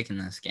going to take in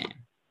this game?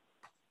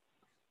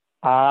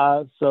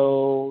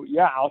 So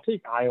yeah, I'll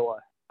take Iowa.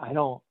 I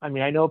know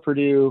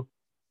Purdue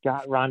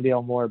got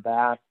Rondale Moore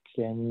back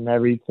and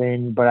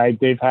everything, but I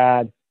think they've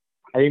had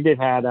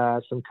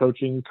some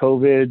coaching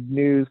COVID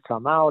news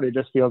come out. It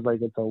just feels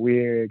like it's a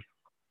weird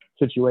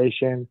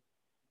situation.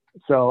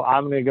 So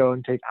I'm going to go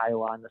and take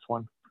Iowa on this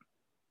one.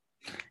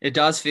 It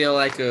does feel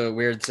like a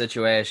weird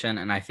situation,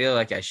 and I feel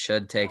like I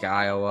should take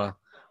Iowa,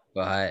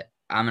 but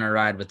I'm going to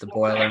ride with the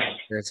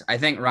Boilermakers. I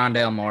think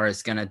Rondale Moore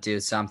is going to do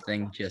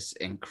something just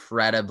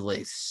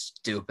incredibly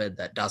stupid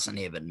that doesn't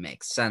even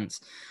make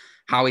sense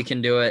how he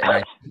can do it.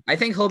 And I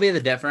think he'll be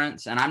the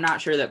difference, and I'm not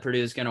sure that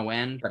Purdue's going to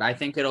win, but I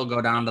think it'll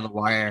go down to the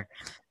wire,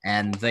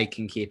 and they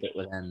can keep it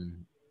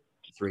within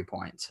 3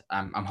 points.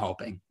 I'm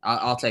hoping.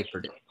 I'll take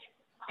Purdue.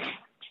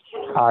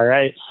 All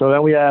right. So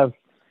then we have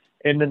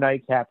in the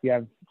nightcap, we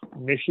have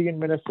Michigan,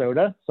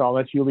 Minnesota. So I'll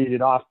let you lead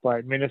it off,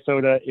 but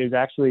Minnesota is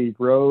actually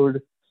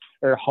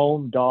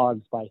home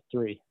dogs by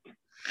 3.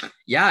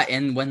 Yeah,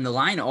 and when the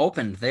line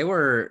opened, they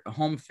were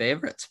home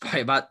favorites by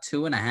about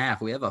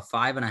 2.5. We have a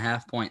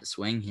 5.5-point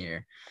swing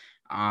here.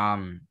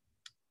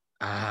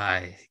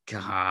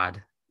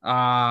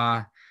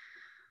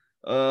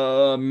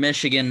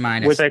 Michigan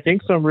minus. With, I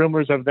think, some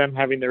rumors of them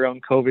having their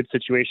own COVID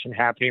situation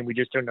happening. We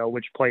just don't know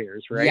which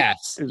players, right?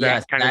 Yes. Is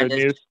that kind of the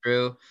news?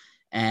 True.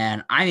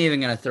 And I'm even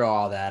going to throw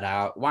all that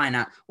out. Why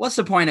not? What's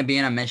the point of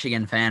being a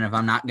Michigan fan if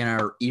I'm not going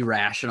to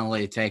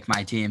irrationally take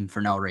my team for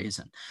no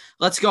reason?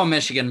 Let's go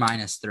Michigan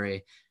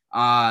 -3.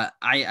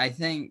 I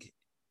think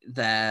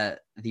that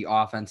the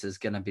offense is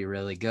going to be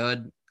really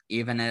good.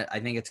 I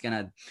think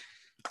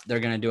they're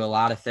going to do a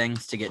lot of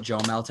things to get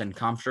Joe Milton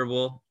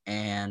comfortable.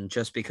 And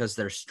just because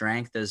their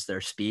strength is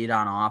their speed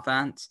on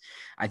offense,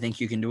 I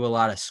think you can do a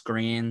lot of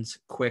screens,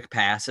 quick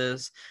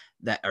passes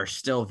that are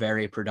still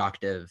very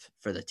productive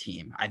for the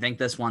team. I think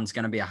this one's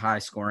going to be a high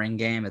scoring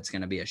game. It's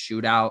going to be a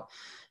shootout,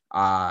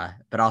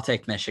 but I'll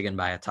take Michigan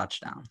by a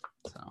touchdown.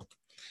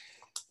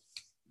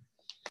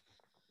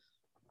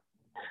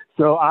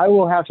 So I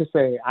will have to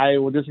say, I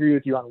will disagree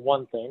with you on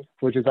one thing,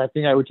 which is I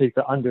think I would take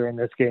the under in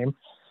this game.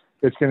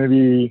 It's going to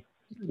be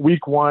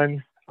week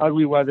 1,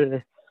 ugly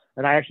weather,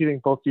 and I actually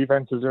think both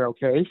defenses are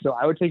okay. So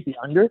I would take the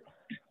under,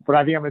 but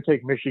I think I'm going to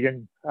take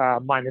Michigan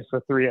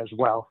 -3 as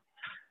well.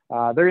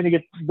 They're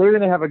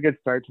going to have a good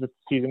start to the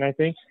season, I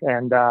think,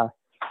 and they're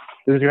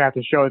going to have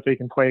to show that they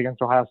can play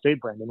against Ohio State,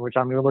 Brendan, which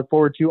I'm going to look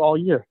forward to all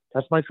year.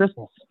 That's my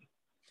Christmas.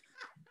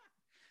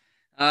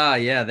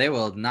 Yeah, they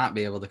will not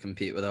be able to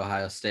compete with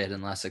Ohio State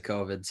unless a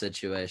COVID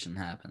situation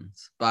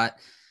happens. But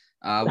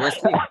we'll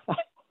see.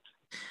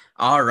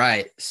 All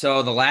right.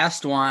 So the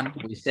last one,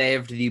 we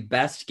saved the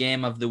best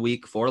game of the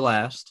week for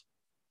last,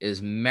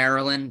 is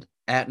Maryland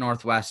at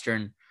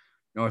Northwestern.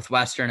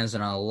 Northwestern is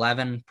an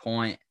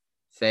 11-point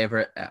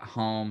favorite at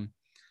home.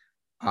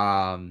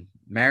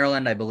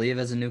 Maryland, I believe,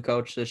 is a new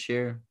coach this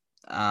year.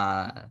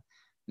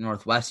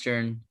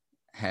 Northwestern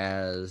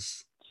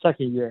has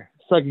Second year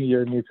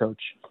new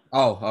coach.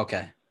 Oh,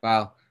 okay.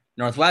 Well,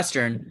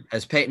 Northwestern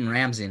has Peyton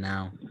Ramsey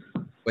now,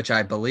 which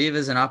I believe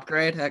is an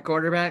upgrade at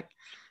quarterback.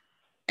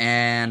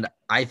 And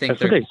I think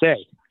That's what they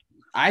say.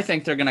 I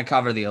think they're going to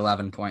cover the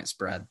 11-point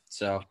spread.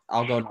 So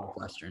I'll go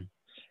Northwestern.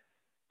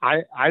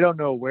 I don't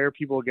know where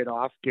people get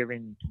off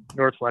giving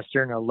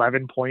Northwestern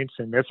 11 points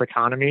in this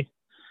economy.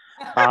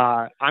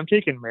 I'm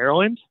taking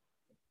Maryland,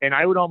 and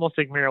I would almost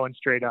take Maryland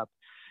straight up.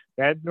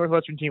 That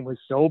Northwestern team was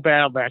so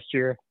bad last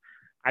year.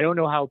 I don't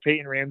know how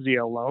Peyton Ramsey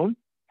alone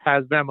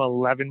has them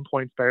 11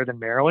 points better than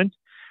Maryland.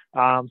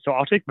 So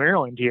I'll take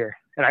Maryland here.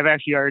 And I've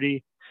actually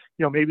already,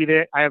 maybe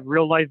I have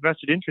real life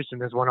vested interest in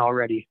this one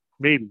already.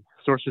 Maybe,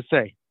 sources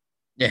say.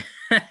 Yeah.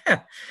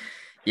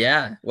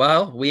 Yeah.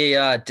 Well, we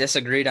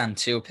disagreed on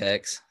 2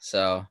 picks.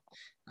 So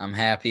I'm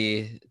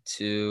happy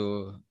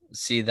to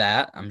see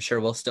that. I'm sure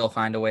we'll still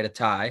find a way to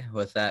tie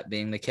with that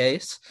being the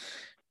case.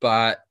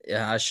 But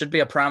it should be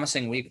a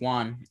promising week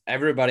 1.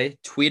 Everybody,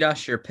 tweet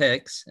us your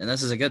picks. And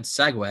this is a good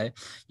segue.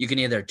 You can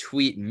either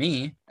tweet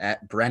me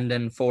at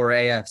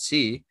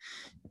Brendan4AFC.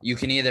 You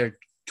can either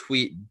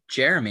tweet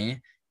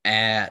Jeremy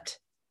at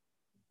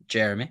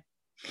Jeremy.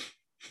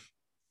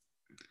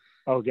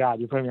 Oh, God,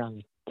 you're putting me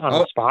on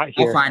the spot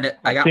here. I'll find it.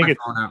 I got my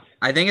phone out.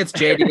 I think it's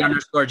JD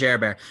underscore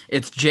Jerbear.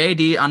 It's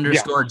JD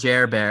underscore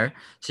Jerbear.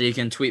 So you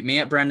can tweet me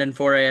at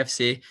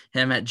Brendan4AFC,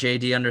 him at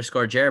JD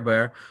underscore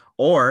Jerbear.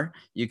 Or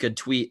you could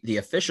tweet the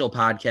official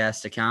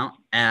podcast account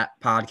at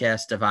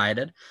Podcast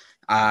Divided.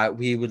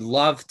 We would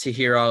love to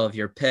hear all of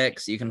your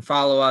picks. You can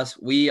follow us.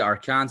 We are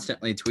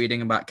constantly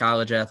tweeting about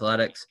college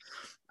athletics,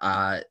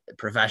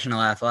 professional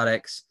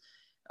athletics,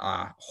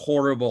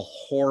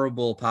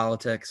 horrible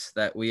politics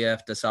that we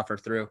have to suffer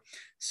through.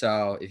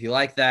 So if you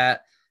like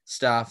that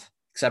stuff,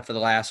 except for the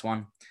last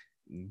one,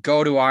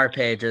 go to our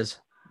pages,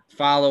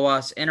 follow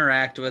us,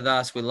 interact with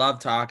us. We love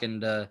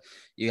talking to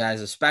you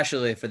guys,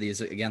 especially for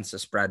these against the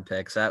spread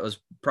picks. That was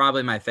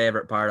probably my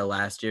favorite part of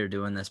last year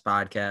doing this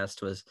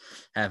podcast, was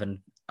having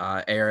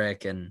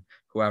Eric and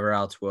whoever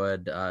else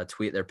would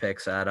tweet their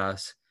picks at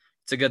us.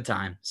 It's a good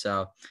time.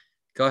 So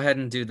go ahead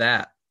and do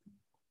that.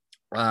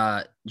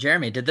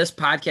 Jeremy, did this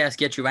podcast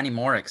get you any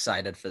more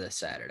excited for this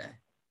Saturday?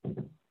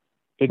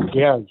 It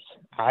does.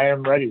 I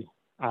am ready.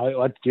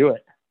 Let's do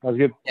it. That was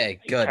good. Okay,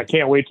 good. I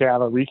can't wait to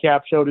have a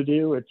recap show to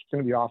do. It's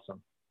going to be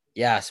awesome.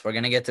 Yes, we're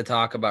going to get to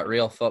talk about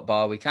real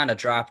football. We kind of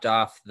dropped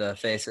off the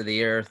face of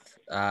the earth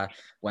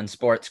when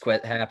sports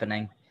quit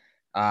happening.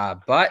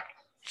 But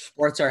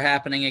sports are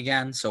happening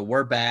again, so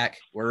we're back.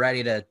 We're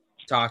ready to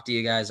talk to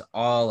you guys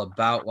all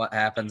about what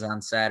happens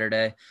on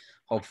Saturday.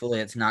 Hopefully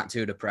it's not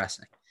too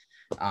depressing.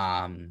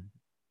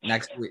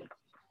 Next week,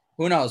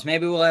 who knows?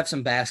 Maybe we'll have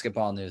some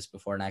basketball news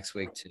before next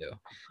week too.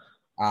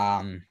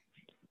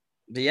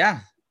 But yeah,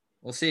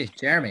 we'll see.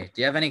 Jeremy,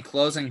 do you have any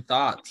closing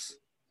thoughts?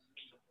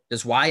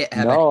 Does Wyatt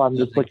have any I'm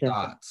just looking.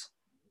 thoughts?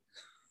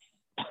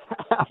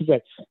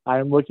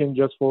 I'm looking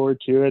just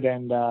forward to it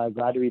and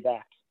glad to be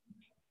back.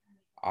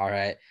 All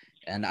right.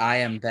 And I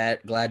am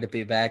glad to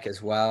be back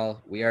as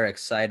well. We are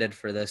excited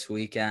for this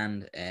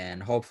weekend,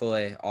 and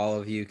hopefully all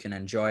of you can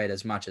enjoy it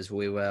as much as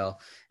we will.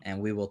 And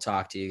we will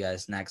talk to you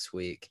guys next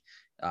week.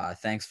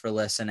 Thanks for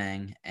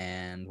listening,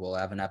 and we'll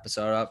have an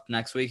episode up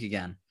next week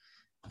again.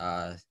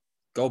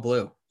 Go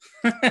blue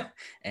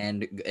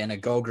and a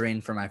go green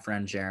for my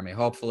friend Jeremy.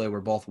 Hopefully we're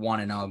both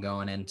 1-0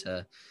 going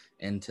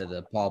into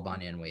the Paul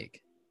Bunyan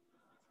week.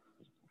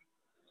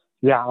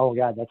 Yeah. Oh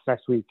God, that's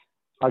next week.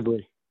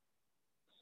 Ugly.